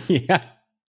 honestly.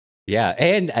 Yeah.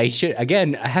 And I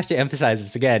have to emphasize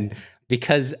this again,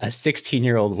 because a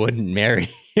 16-year-old wouldn't marry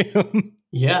him.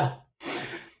 Yeah.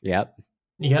 Yep.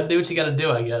 You gotta do what you gotta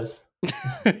do, I guess.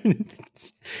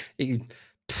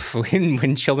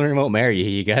 When children won't marry you,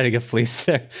 you gotta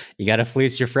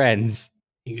fleece your friends.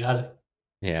 You gotta.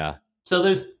 Yeah. So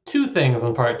there's two things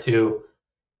on part 2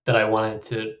 that I wanted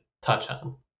to touch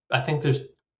on. I think there's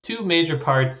two major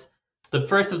parts. The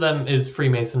first of them is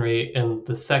Freemasonry, and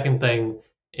the second thing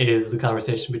is the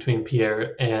conversation between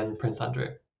Pierre and Prince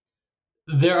Andre.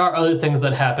 There are other things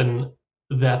that happen.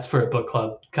 That's for a book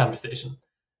club conversation.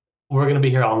 We're going to be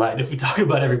here all night if we talk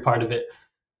about every part of it,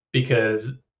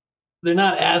 because they're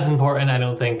not as important, I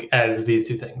don't think, as these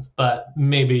two things, but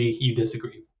maybe you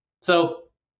disagree. So,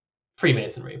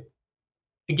 Freemasonry.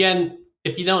 Again,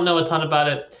 if you don't know a ton about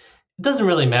it, it doesn't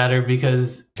really matter,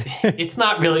 because it's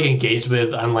not really engaged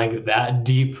with on like that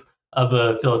deep of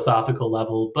a philosophical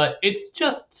level, but it's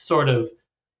just sort of,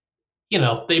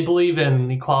 they believe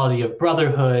in equality of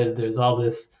brotherhood. There's all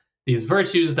these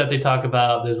virtues that they talk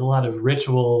about. There's a lot of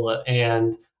ritual,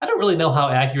 and I don't really know how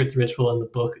accurate the ritual in the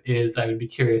book is. I would be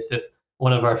curious if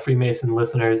one of our Freemason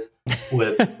listeners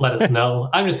would let us know.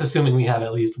 I'm just assuming we have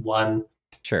at least one.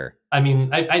 Sure. I mean,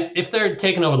 if they're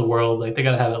taking over the world, like, they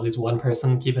got to have at least one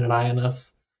person keeping an eye on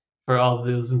us for all of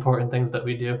those important things that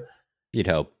we do. You'd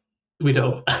hope. We'd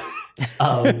hope.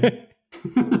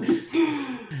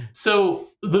 So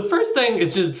the first thing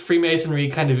is just Freemasonry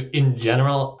kind of in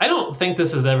general. I don't think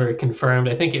this is ever confirmed.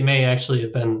 I think it may actually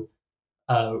have been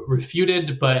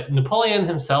refuted, but Napoleon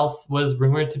himself was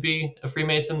rumored to be a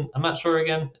Freemason. I'm not sure,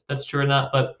 again, if that's true or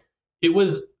not, but it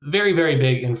was very, very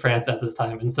big in France at this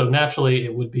time. And so naturally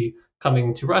it would be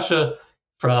coming to Russia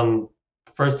from,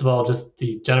 first of all, just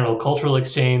the general cultural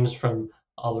exchange from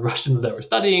all the Russians that were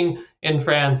studying in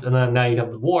France. And then now you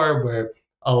have the war, where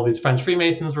all of these French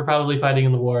Freemasons were probably fighting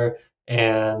in the war,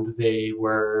 and they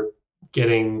were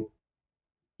getting,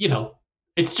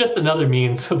 it's just another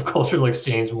means of cultural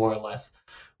exchange, more or less.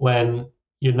 When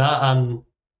you're not on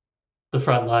the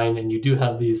front line and you do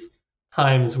have these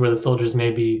times where the soldiers may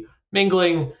be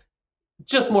mingling,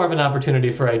 just more of an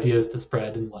opportunity for ideas to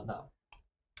spread and whatnot.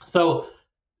 So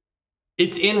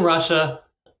it's in Russia.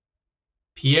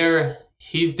 Pierre,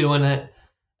 he's doing it.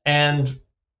 And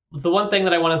the one thing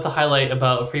that I wanted to highlight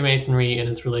about Freemasonry and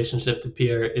its relationship to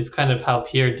Pierre is kind of how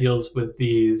Pierre deals with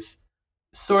these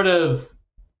sort of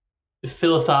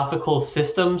philosophical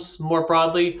systems more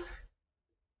broadly.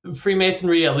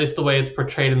 Freemasonry, at least the way it's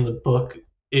portrayed in the book,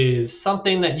 is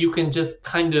something that you can just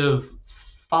kind of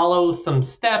follow some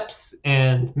steps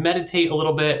and meditate a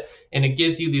little bit, and it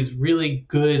gives you these really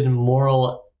good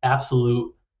moral,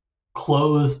 absolute,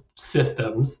 closed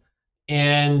systems,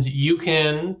 and you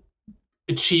can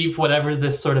achieve whatever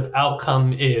this sort of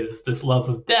outcome is, this love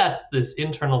of death, this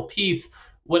internal peace,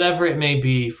 whatever it may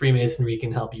be. Freemasonry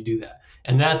can help you do that.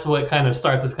 And that's what kind of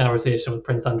starts this conversation with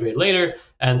Prince Andre later.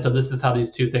 And so this is how these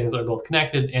two things are both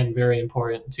connected and very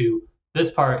important to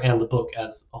this part and the book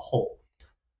as a whole.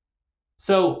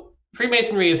 So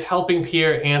Freemasonry is helping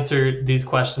Pierre answer these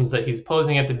questions that he's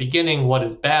posing at the beginning. What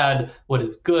is bad? What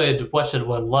is good? What should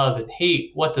one love and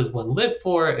hate? What does one live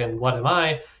for? And what am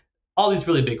I? All these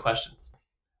really big questions.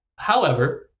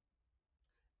 However,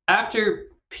 after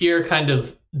Pierre kind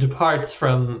of departs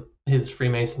from his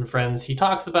Freemason friends, he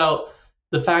talks about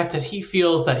the fact that he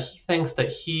feels that he thinks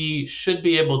that he should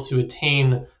be able to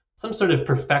attain some sort of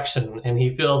perfection, and he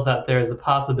feels that there is a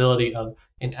possibility of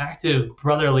an active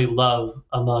brotherly love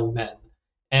among men.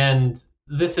 And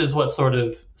this is what sort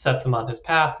of sets him on his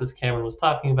path, as Cameron was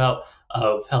talking about,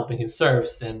 of helping his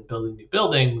serfs and building new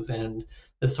buildings and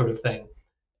this sort of thing.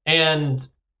 And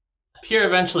Pierre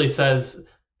eventually says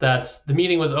that the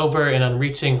meeting was over, and on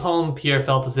reaching home, Pierre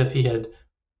felt as if he had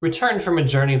returned from a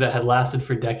journey that had lasted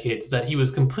for decades, that he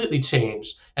was completely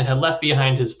changed and had left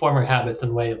behind his former habits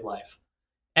and way of life.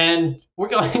 And we're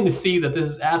going to see that this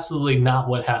is absolutely not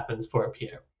what happens for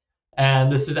Pierre.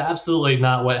 And this is absolutely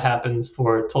not what happens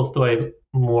for Tolstoy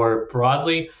more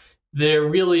broadly. There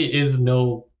really is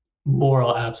no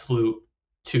moral absolute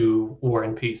to War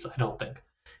and Peace, I don't think.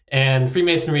 And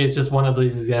Freemasonry is just one of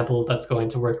these examples that's going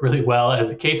to work really well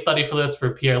as a case study for this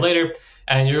for Pierre later.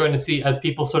 And you're going to see as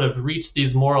people sort of reach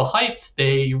these moral heights,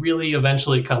 they really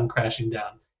eventually come crashing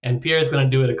down. And Pierre is going to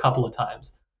do it a couple of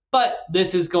times. But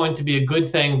this is going to be a good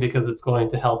thing because it's going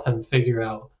to help him figure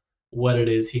out what it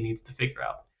is he needs to figure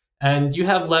out. And you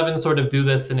have Levin sort of do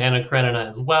this in Anna Karenina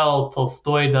as well.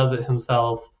 Tolstoy does it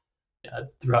himself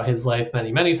throughout his life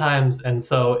many, many times. And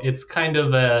so it's kind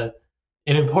of an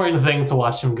important thing to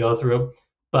watch him go through.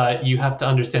 But you have to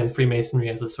understand Freemasonry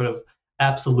as a sort of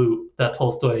absolute that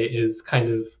Tolstoy is kind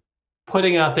of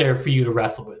putting out there for you to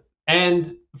wrestle with.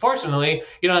 And fortunately,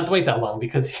 you don't have to wait that long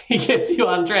because he gives you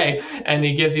Andre and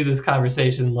he gives you this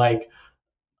conversation like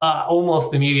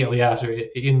almost immediately after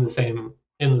in the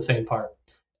same part.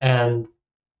 And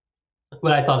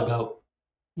what I thought about,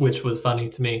 which was funny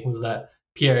to me, was that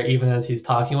Pierre, even as he's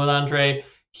talking with Andre,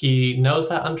 he knows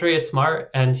that Andre is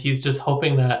smart, and he's just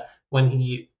hoping that when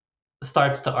he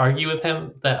starts to argue with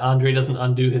him, that Andre doesn't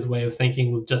undo his way of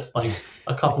thinking with just like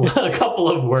a couple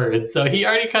of words. So he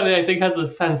already kind of, I think, has a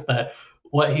sense that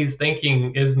what he's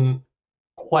thinking isn't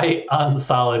quite on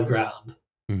solid ground.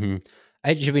 Mm-hmm.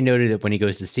 It should be noted that when he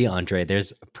goes to see Andre,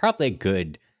 there's probably a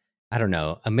good, I don't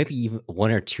know, maybe even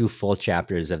 1 or 2 full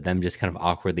chapters of them just kind of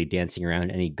awkwardly dancing around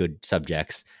any good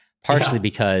subjects, partially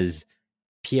because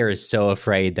Pierre is so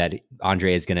afraid that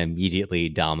Andre is going to immediately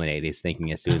dominate his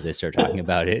thinking as soon as they start talking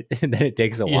about it. And then it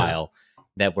takes a while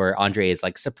that where Andre is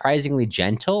like surprisingly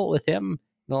gentle with him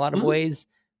in a lot of ways.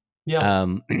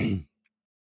 Yeah.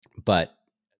 But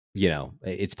you know,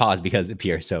 it's paused because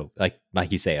Pierre's so like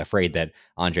you say, afraid that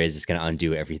Andre is just going to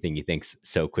undo everything he thinks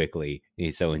so quickly.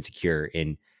 He's so insecure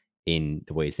in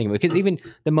the way he's thinking. Because even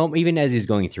the moment, even as he's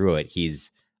going through it,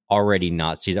 he's already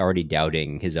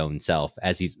doubting his own self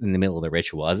as he's in the middle of the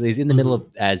ritual, as he's in the middle of,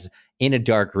 as in a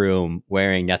dark room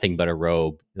wearing nothing but a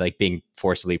robe, like being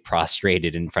forcibly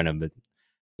prostrated in front of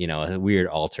a weird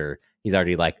altar. He's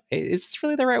already like, is this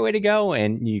really the right way to go?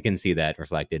 And you can see that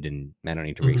reflected, and I don't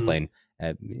need to re-explain.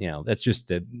 That's just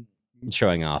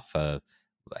showing off all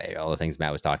the things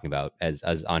Matt was talking about,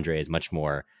 as Andre is much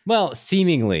more, well,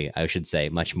 seemingly, I should say,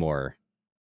 much more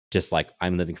just like,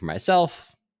 I'm living for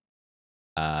myself.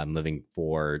 I'm living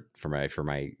for my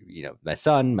my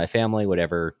son, my family,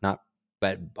 whatever, not,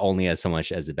 but only as so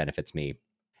much as it benefits me.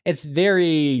 It's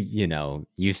very,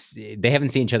 they haven't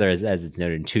seen each other as it's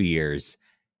noted in 2 years.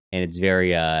 And it's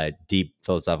very deep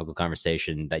philosophical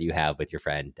conversation that you have with your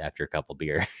friend after a couple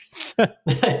beers.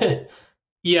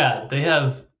 Yeah, they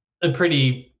have a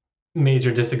pretty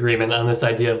major disagreement on this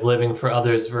idea of living for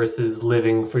others versus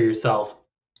living for yourself.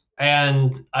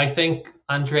 And I think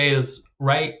Andre is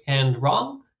right and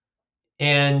wrong.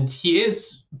 And he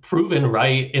is proven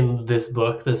right in this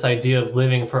book, this idea of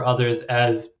living for others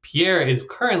as Pierre is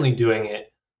currently doing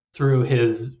it through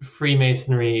his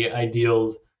Freemasonry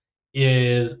ideals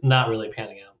is not really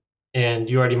panning out. And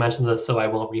you already mentioned this, so I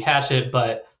won't rehash it,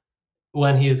 but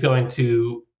when he's going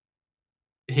to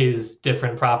his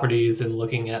different properties and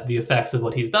looking at the effects of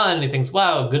what he's done, he thinks,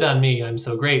 wow, good on me, I'm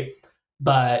so great.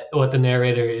 But what the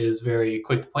narrator is very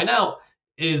quick to point out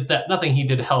is that nothing he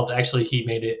did helped. Actually, he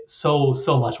made it so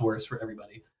much worse for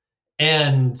everybody.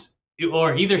 And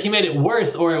or either he made it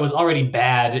worse or it was already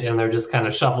bad and they're just kind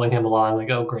of shuffling him along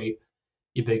like, oh, great,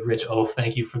 you big rich oaf,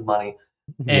 thank you for the money.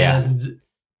 Yeah. And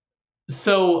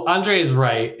so Andre is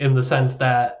right in the sense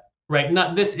that, right,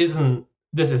 this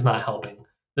is not helping.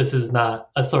 This is not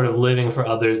a sort of living for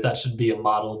others that should be a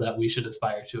model that we should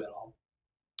aspire to at all.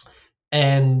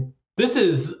 And this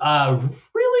is a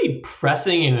really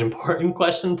pressing and important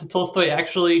question to Tolstoy,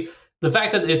 actually. The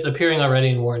fact that it's appearing already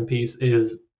in War and Peace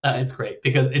is it's great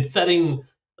because it's setting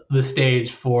the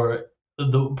stage for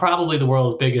probably the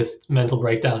world's biggest mental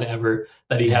breakdown ever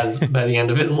that he has by the end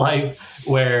of his life,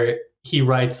 where he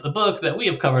writes a book that we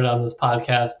have covered on this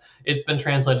podcast. It's been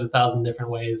translated 1,000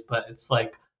 different ways, but it's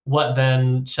like, what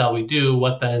then shall we do?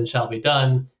 What then shall be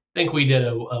done? I think we did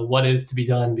a what is to be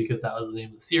done because that was the name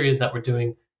of the series that we're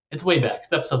doing. It's way back.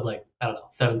 It's episode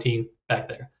 17 back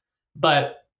there.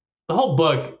 But the whole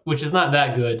book, which is not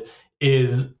that good,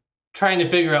 is trying to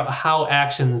figure out how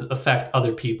actions affect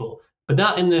other people, but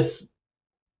not in this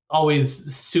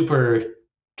always super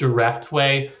direct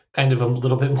way, kind of a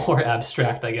little bit more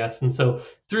abstract, I guess. And so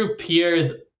through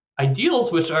Pierre's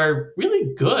ideals, which are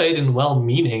really good and well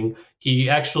meaning, he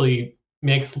actually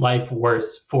makes life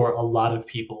worse for a lot of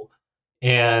people.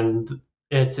 And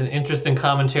it's an interesting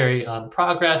commentary on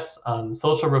progress, on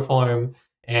social reform,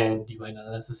 and you might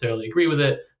not necessarily agree with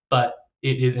it, but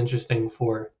it is interesting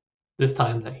for this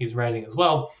time that he's writing as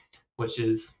well, which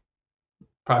is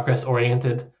progress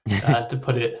oriented, to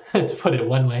put it to put it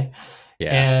one way.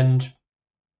 Yeah. And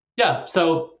yeah,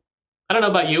 so I don't know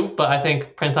about you, but I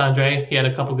think Prince Andre, he had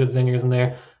a couple good zingers in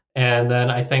there, and then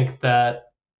I think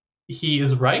that he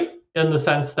is right in the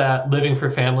sense that living for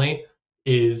family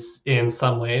is in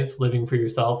some ways living for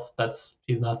yourself. That's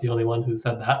He's not the only one who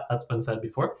said that. That's been said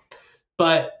before.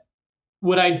 But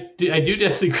what I do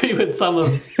disagree with some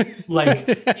of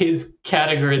like his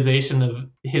categorization of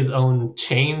his own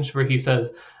change, where he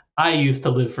says, "I used to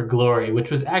live for glory," which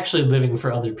was actually living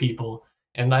for other people.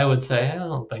 And I would say, I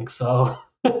don't think so.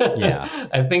 Yeah.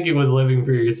 I think it was living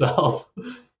for yourself.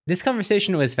 This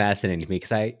conversation was fascinating to me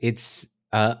because it's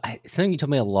something you told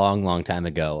me a long, long time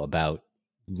ago about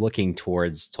looking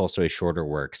towards Tolstoy's shorter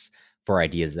works for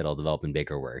ideas that'll develop in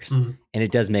bigger works. Mm, And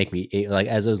it does make me like,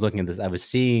 as I was looking at this, I was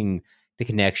seeing the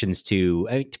connections to,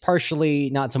 I mean, partially,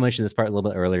 not so much in this part, a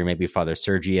little bit earlier, maybe Father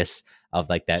Sergius, of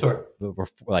like that, sure.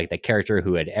 like that character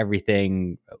who had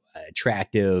everything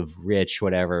attractive, rich,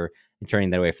 whatever, and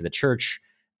turning that away for the church.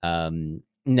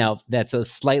 Now that's a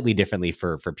slightly differently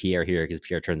for Pierre here, because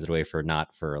Pierre turns it away for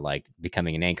not for like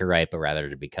becoming an anchorite, but rather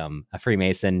to become a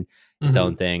Freemason, its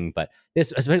own Mm-hmm. thing. But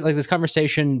this, especially like this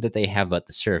conversation that they have about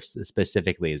the serfs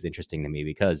specifically, is interesting to me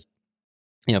because,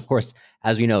 you know, of course,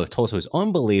 as we know, Tolstoy's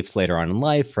own beliefs later on in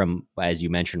life, from, as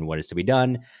you mentioned, what is to be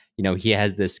done, you know, he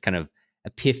has this kind of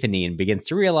epiphany and begins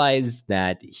to realize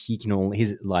that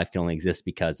his life can only exist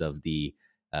because of the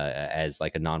as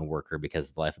like a non-worker, because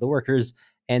of the life of the workers.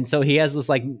 And so he has this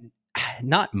like,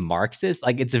 not Marxist,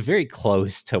 like it's a very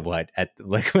close to what at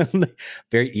like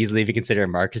very easily if you consider a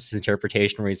Marxist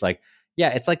interpretation, where he's like, yeah,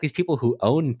 it's like these people who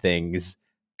own things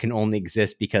can only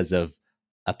exist because of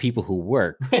people who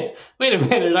work. Wait a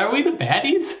minute, are we the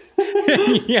baddies?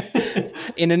 Yeah.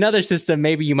 In another system,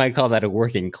 maybe you might call that a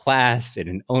working class, in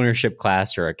an ownership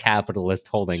class, or a capitalist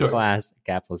holding Sure. class,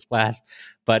 capitalist class.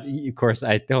 But of course,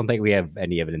 I don't think we have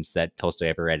any evidence that Tolstoy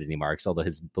ever read any Marx, although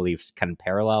his beliefs kind of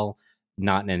parallel,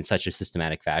 not in such a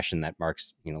systematic fashion that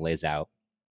Marx, you know, lays out.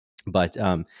 But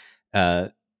uh,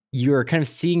 you're kind of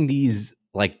seeing these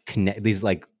like these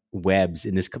like webs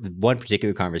in this one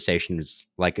particular conversation. Is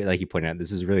like you pointed out,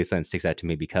 this is really something that sticks out to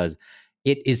me because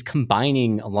it is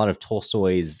combining a lot of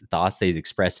Tolstoy's thoughts that he's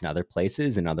expressed in other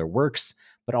places and other works,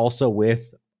 but also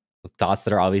with thoughts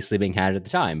that are obviously being had at the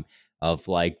time, of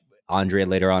like Andre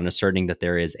later on asserting that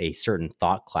there is a certain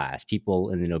thought class,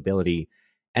 people in the nobility.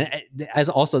 And as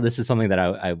also, this is something that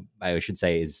I should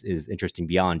say is interesting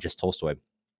beyond just Tolstoy,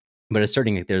 but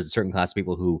asserting that there's a certain class of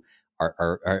people who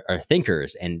are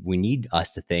thinkers, and we need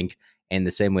us to think in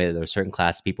the same way that there's a certain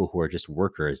class of people who are just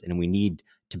workers, and we need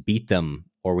to beat them,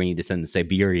 or we need to send them to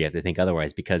Siberia if they think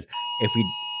otherwise. Because if we,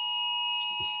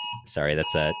 sorry,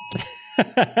 that's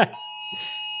a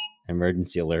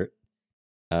emergency alert.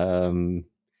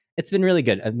 It's been really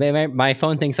good. My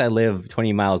phone thinks I live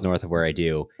 20 miles north of where I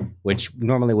do, which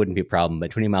normally wouldn't be a problem,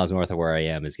 but 20 miles north of where I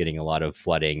am is getting a lot of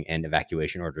flooding and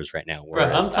evacuation orders right now. Bro,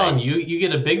 I'm telling you, you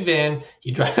get a big van,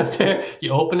 you drive up there,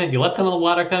 you open it, you let some of the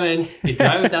water come in, you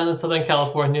drive it down to Southern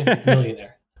California,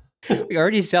 millionaire. We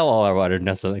already sell all our water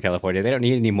in Southern California. They don't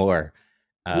need any more.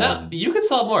 No, you could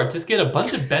sell more. Just get a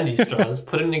bunch of bendy straws,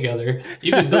 put them together.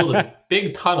 You could build a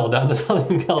big tunnel down to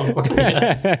Southern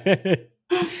California.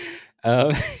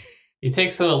 You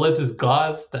take some of Liz's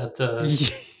gauze that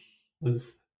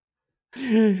was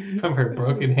from her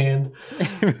broken hand.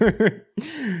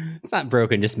 It's not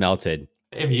broken, just melted.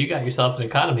 Maybe you got yourself an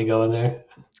economy going there.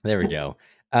 There we go.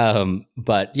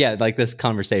 But yeah, like this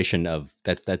conversation of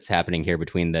that's happening here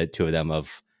between the two of them,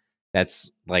 of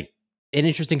that's like an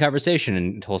interesting conversation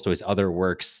in Tolstoy's other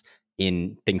works,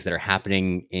 in things that are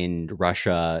happening in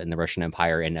Russia, in the Russian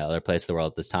Empire, and other places of the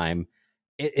world at this time.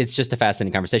 It's just a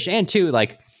fascinating conversation. And two,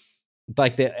 like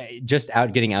the just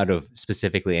getting out of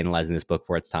specifically analyzing this book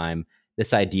for its time,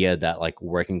 this idea that like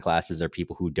working classes are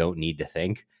people who don't need to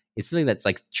think. It's something that's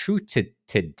like true to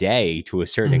today to a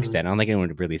certain extent. I don't think anyone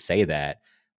would really say that,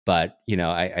 but you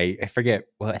know, I forget.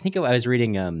 Well, I think I was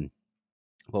reading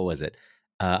what was it?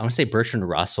 I want to say Bertrand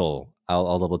Russell.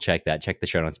 I'll double check that. Check the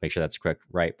show notes, make sure that's correct,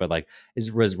 right? But like,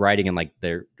 was writing in like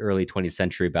the early 20th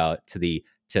century about to the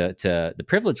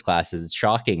privileged classes. It's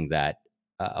shocking that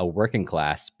a working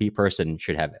class B person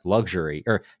should have luxury,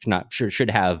 or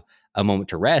should have a moment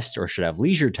to rest, or should have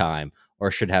leisure time,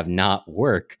 or should have not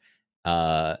work.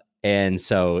 And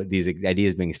so these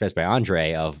ideas being expressed by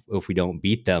Andre of, if we don't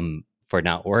beat them for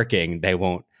not working, they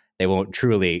won't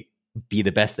truly be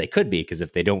the best they could be, because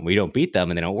if we don't beat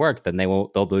them and they don't work, then they'll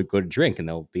go to drink, and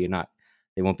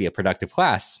they won't be a productive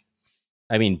class.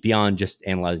 I mean, beyond just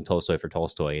analyzing Tolstoy for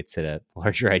Tolstoy, it's a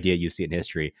larger idea you see in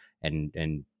history, and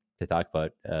to talk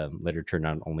about literature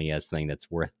not only as something that's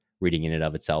worth reading in and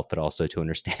of itself, but also to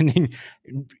understanding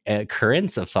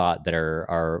currents of thought that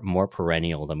are more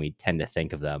perennial than we tend to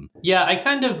think of them. Yeah, I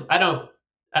don't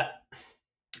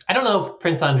know if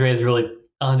Prince Andre is really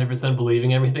 100%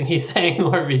 believing everything he's saying,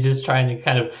 or if he's just trying to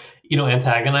kind of,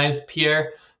 antagonize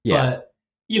Pierre. Yeah. But,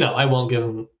 I won't give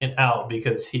him an out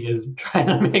because he is trying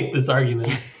to make this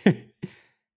argument.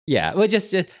 Yeah, well,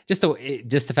 just the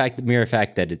mere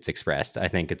fact that it's expressed, I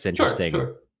think it's interesting.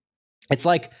 Sure. It's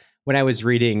like when I was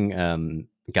reading,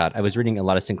 I was reading a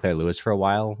lot of Sinclair Lewis for a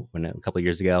while, a couple of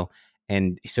years ago,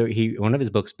 and so one of his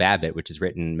books, Babbitt, which is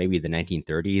written maybe the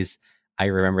 1930s. I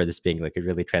remember this being like a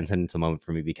really transcendental moment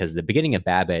for me, because the beginning of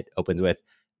Babbitt opens with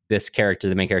this character,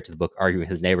 the main character of the book, arguing with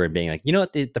his neighbor and being like, you know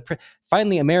what,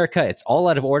 finally America, it's all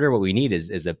out of order. What we need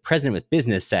is a president with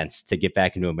business sense to get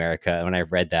back into America. And when I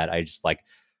read that, I just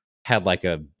had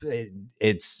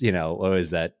it's, what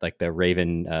was that? Like the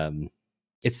Raven,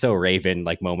 it's so Raven,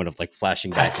 like moment of like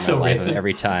flashing back in my life of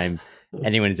every time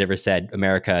anyone has ever said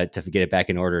America, to get it back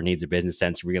in order, needs a business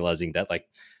sense, realizing that like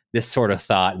this sort of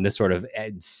thought and this sort of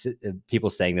people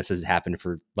saying this has happened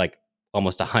for like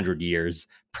almost 100 years,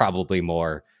 probably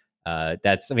more.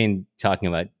 Talking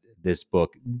about this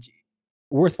book,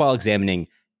 worthwhile examining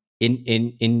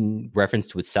in reference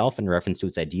to itself and reference to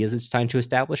its ideas it's trying to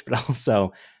establish, but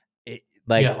also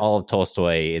all of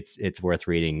Tolstoy, it's worth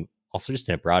reading also just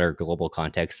in a broader global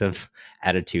context of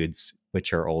attitudes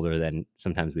which are older than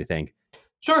sometimes we think.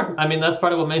 Sure. I mean, that's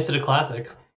part of what makes it a classic.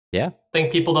 Yeah. I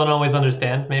think people don't always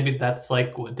understand. Maybe that's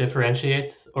like what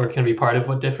differentiates, or can be part of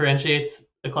what differentiates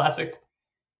a classic.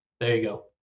 There you go.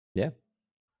 Yeah.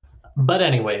 But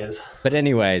anyways,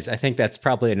 I think that's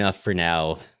probably enough for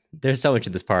now. There's so much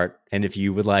of this part, and if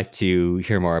you would like to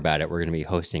hear more about it, we're going to be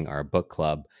hosting our book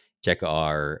club. Check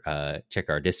our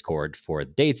Discord for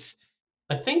the dates.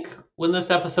 I think when this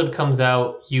episode comes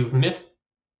out, you've missed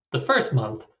the first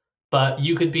month, but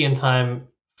you could be in time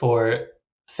for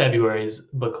February's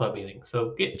book club meeting.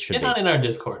 So get on in our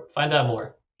Discord, find out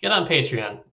more. Get on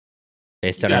Patreon.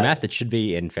 Based on our math, it should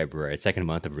be in February, second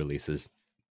month of releases.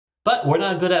 But we're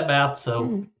not good at math,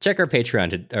 so check our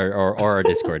Patreon or our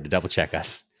Discord to double check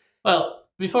us. Well,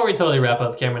 before we totally wrap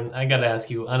up, Cameron, I gotta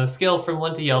ask you, on a scale from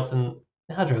 1 to Yeltsin,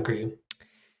 how drunk are you?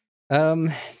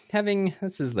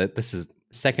 This is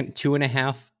second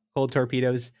 2.5 cold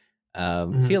torpedoes.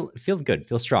 Feel good,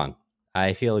 feel strong.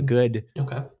 I feel a good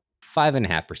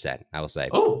 5.5%, I will say.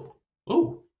 Oh.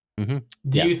 Mm-hmm.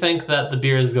 Do you think that the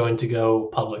beer is going to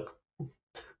go public?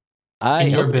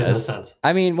 In your business sense.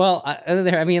 I mean, well,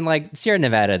 like Sierra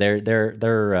Nevada,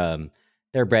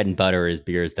 their bread and butter is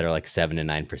beers that are like 7 to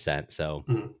 9%. So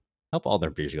I hope all their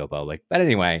beers go public. But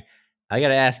anyway, I got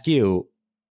to ask you,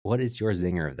 what is your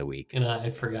zinger of the week? And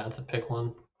I forgot to pick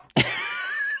one.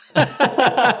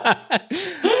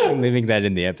 I'm leaving that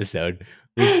in the episode.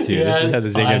 Week 2. This is how the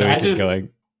zinger of the week is going.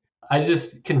 I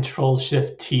just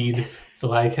Control-Shift-T'd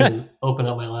so I can open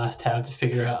up my last tab to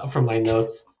figure out from my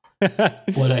notes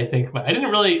what I think. But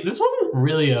this wasn't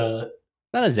really not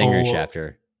a zinger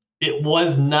chapter. It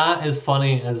was not as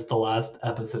funny as the last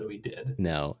episode we did.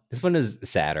 No, this one is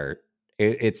sadder.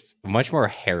 It's much more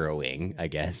harrowing, I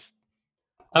guess.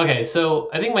 Okay, so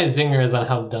I think my zinger is on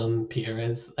how dumb Pierre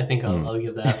is. I think I'll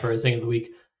give that for a zinger of the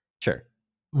week. Sure.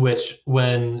 Which,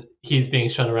 when he's being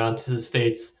shown around to the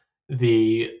States,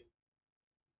 the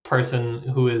person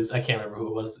who is, I can't remember who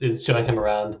it was, is showing him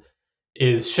around,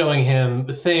 is showing him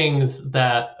things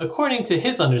that, according to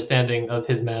his understanding of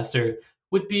his master,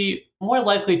 would be more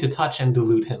likely to touch and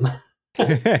delude him.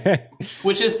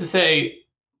 Which is to say,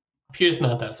 Pierre's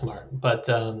not that smart, but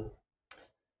I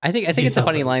think it's a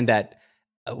funny line that,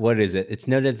 what is it? It's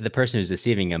noted that the person who's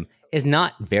deceiving him is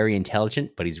not very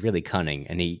intelligent, but he's really cunning,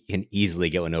 and he can easily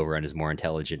get one over on his more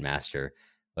intelligent master,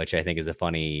 which I think is a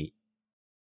funny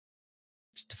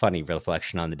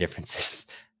reflection on the differences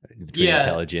between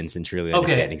intelligence and truly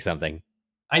understanding something.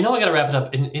 I know I got to wrap it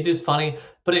up, and it is funny,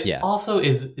 but it also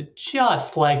is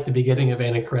just like the beginning of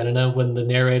Anna Karenina, when the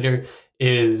narrator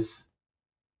is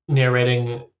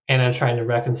narrating Anna trying to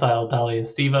reconcile Dolly and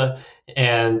Stiva,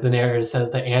 and the narrator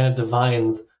says that Anna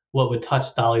divines what would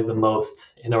touch Dolly the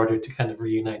most in order to kind of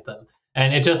reunite them.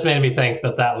 And it just made me think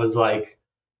that was like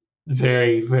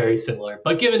very, very similar,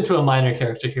 but given to a minor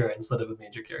character here instead of a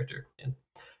major character in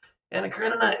Anna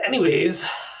Karenina. Anyways,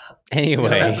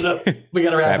 Anyway, we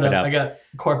gotta let's wrap it up. up. I got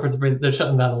corporate's they're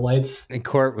shutting down the lights. And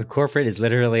corporate is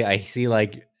literally, I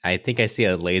think I see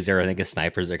a laser. I think a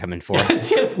snipers are coming for us. I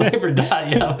see a sniper dot.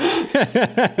 Yeah,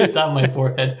 it's on my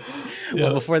forehead. Yeah.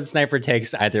 Well, before the sniper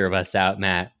takes either of us out,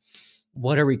 Matt,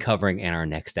 what are we covering in our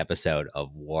next episode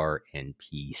of War and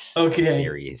Peace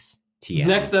series? TM.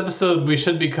 Next episode, we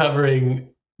should be covering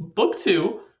Book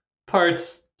 2,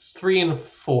 parts 3 and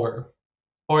 4.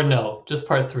 Or no, just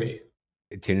part 3.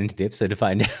 Tune into the episode to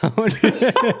find out. I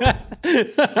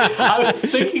was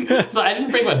thinking, so I didn't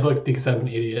bring my book because I'm an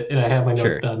idiot and I have my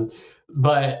notes done.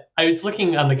 But I was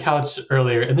looking on the couch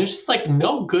earlier, and there's just like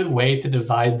no good way to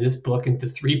divide this book into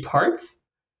 3 parts.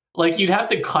 Like you'd have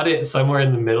to cut it somewhere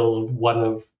in the middle of one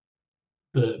of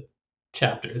the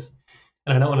chapters,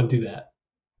 and I don't want to do that.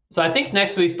 So I think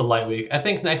next week's the light week. I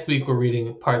think next week we're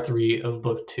reading part 3 of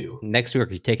book 2. Next week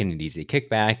you're taking it easy. Kick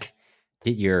back,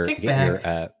 get your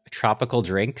tropical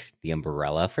drink, the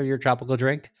umbrella for your tropical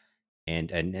drink,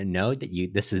 and know that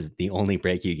this is the only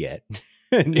break you get. This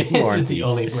is the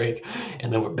only break,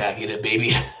 and then we're back at it,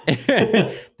 baby. Then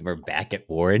we're back at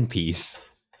War and Peace.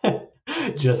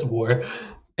 Just war.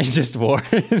 It's just war.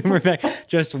 We're back.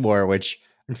 Just war, which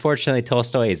unfortunately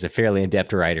Tolstoy is a fairly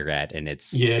adept writer at, and it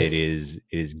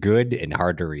is good and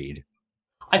hard to read.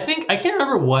 I think I can't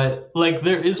remember what, like,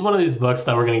 there is one of these books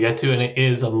that we're going to get to, and it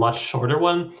is a much shorter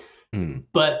one.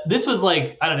 But this was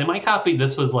like, I don't know, in my copy,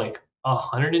 this was like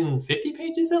 150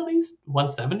 pages at least,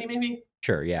 170 maybe.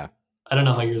 Sure, yeah. I don't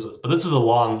know how yours was, but this was a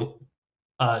long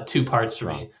 2 parts for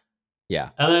me.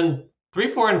 Yeah. And then 3,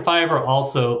 4, and 5 are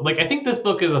also, like, I think this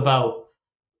book is about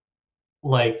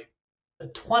like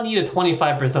 20 to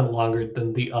 25% longer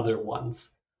than the other ones.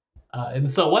 And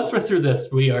so once we're through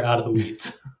this, we are out of the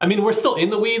weeds. I mean, we're still in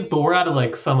the weeds, but we're out of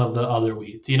like some of the other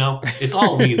weeds, you know? It's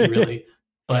all weeds really,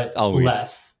 but all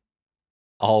less.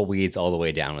 All weeds all the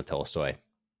way down with Tolstoy.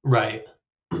 Right.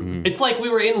 It's like we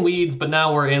were in weeds, but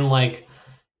now we're in like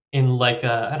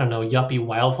a, I don't know, yuppie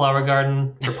wildflower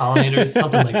garden for pollinators,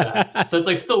 something like that. So it's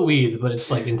like still weeds, but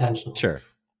it's like intentional. Sure.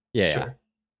 Yeah.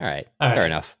 All right. Fair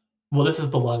enough. Well, this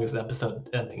is the longest episode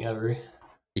ending ever.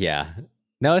 Yeah.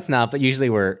 No, it's not, but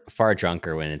usually we're far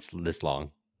drunker when it's this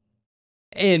long.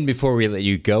 And before we let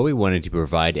you go, we wanted to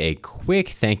provide a quick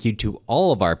thank you to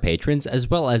all of our patrons, as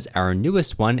well as our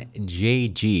newest one,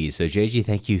 JG. So JG,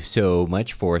 thank you so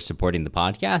much for supporting the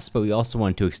podcast, but we also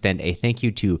want to extend a thank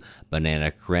you to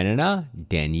Banana Karenina,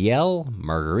 Danielle,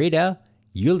 Margarita,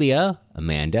 Yulia,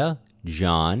 Amanda,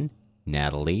 John,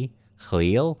 Natalie,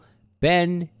 Khalil,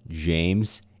 Ben,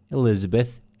 James,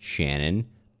 Elizabeth, Shannon,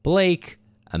 Blake,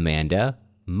 Amanda,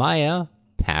 Maya,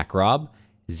 Packrob,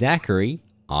 Zachary,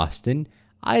 Austin,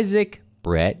 Isaac,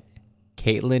 Brett,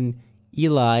 Caitlin,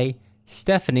 Eli,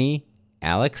 Stephanie,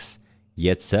 Alex,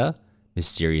 Yetza,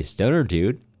 Mysterious Donor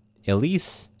Dude,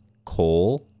 Elise,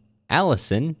 Cole,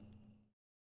 Allison,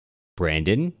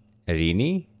 Brandon,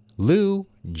 Irini, Lou,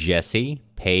 Jesse,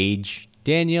 Paige,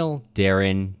 Daniel,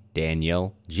 Darren,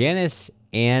 Daniel, Janice,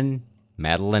 Anne,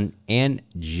 Madeline, and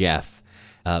Jeff.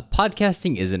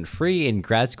 Podcasting isn't free, and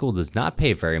grad school does not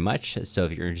pay very much, so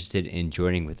if you're interested in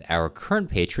joining with our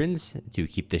current patrons to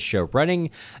keep the show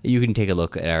running, you can take a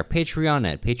look at our Patreon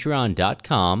at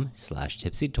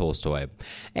patreon.com/tipsytolstoy.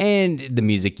 And the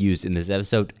music used in this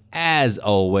episode, as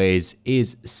always,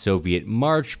 is Soviet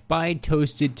March by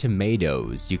Toasted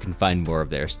Tomatoes. You can find more of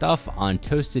their stuff on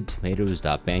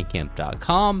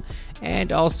toastedtomatoes.bandcamp.com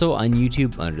and also on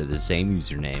YouTube under the same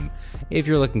username. If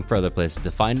you're looking for other places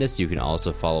to find us, you can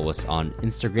also follow us on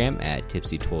Instagram at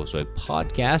Tipsy Tolstoy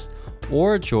Podcast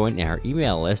or join our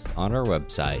email list on our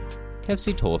website,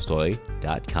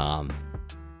 tipsytolstoy.com.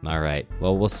 All right,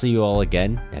 well, we'll see you all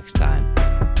again next time.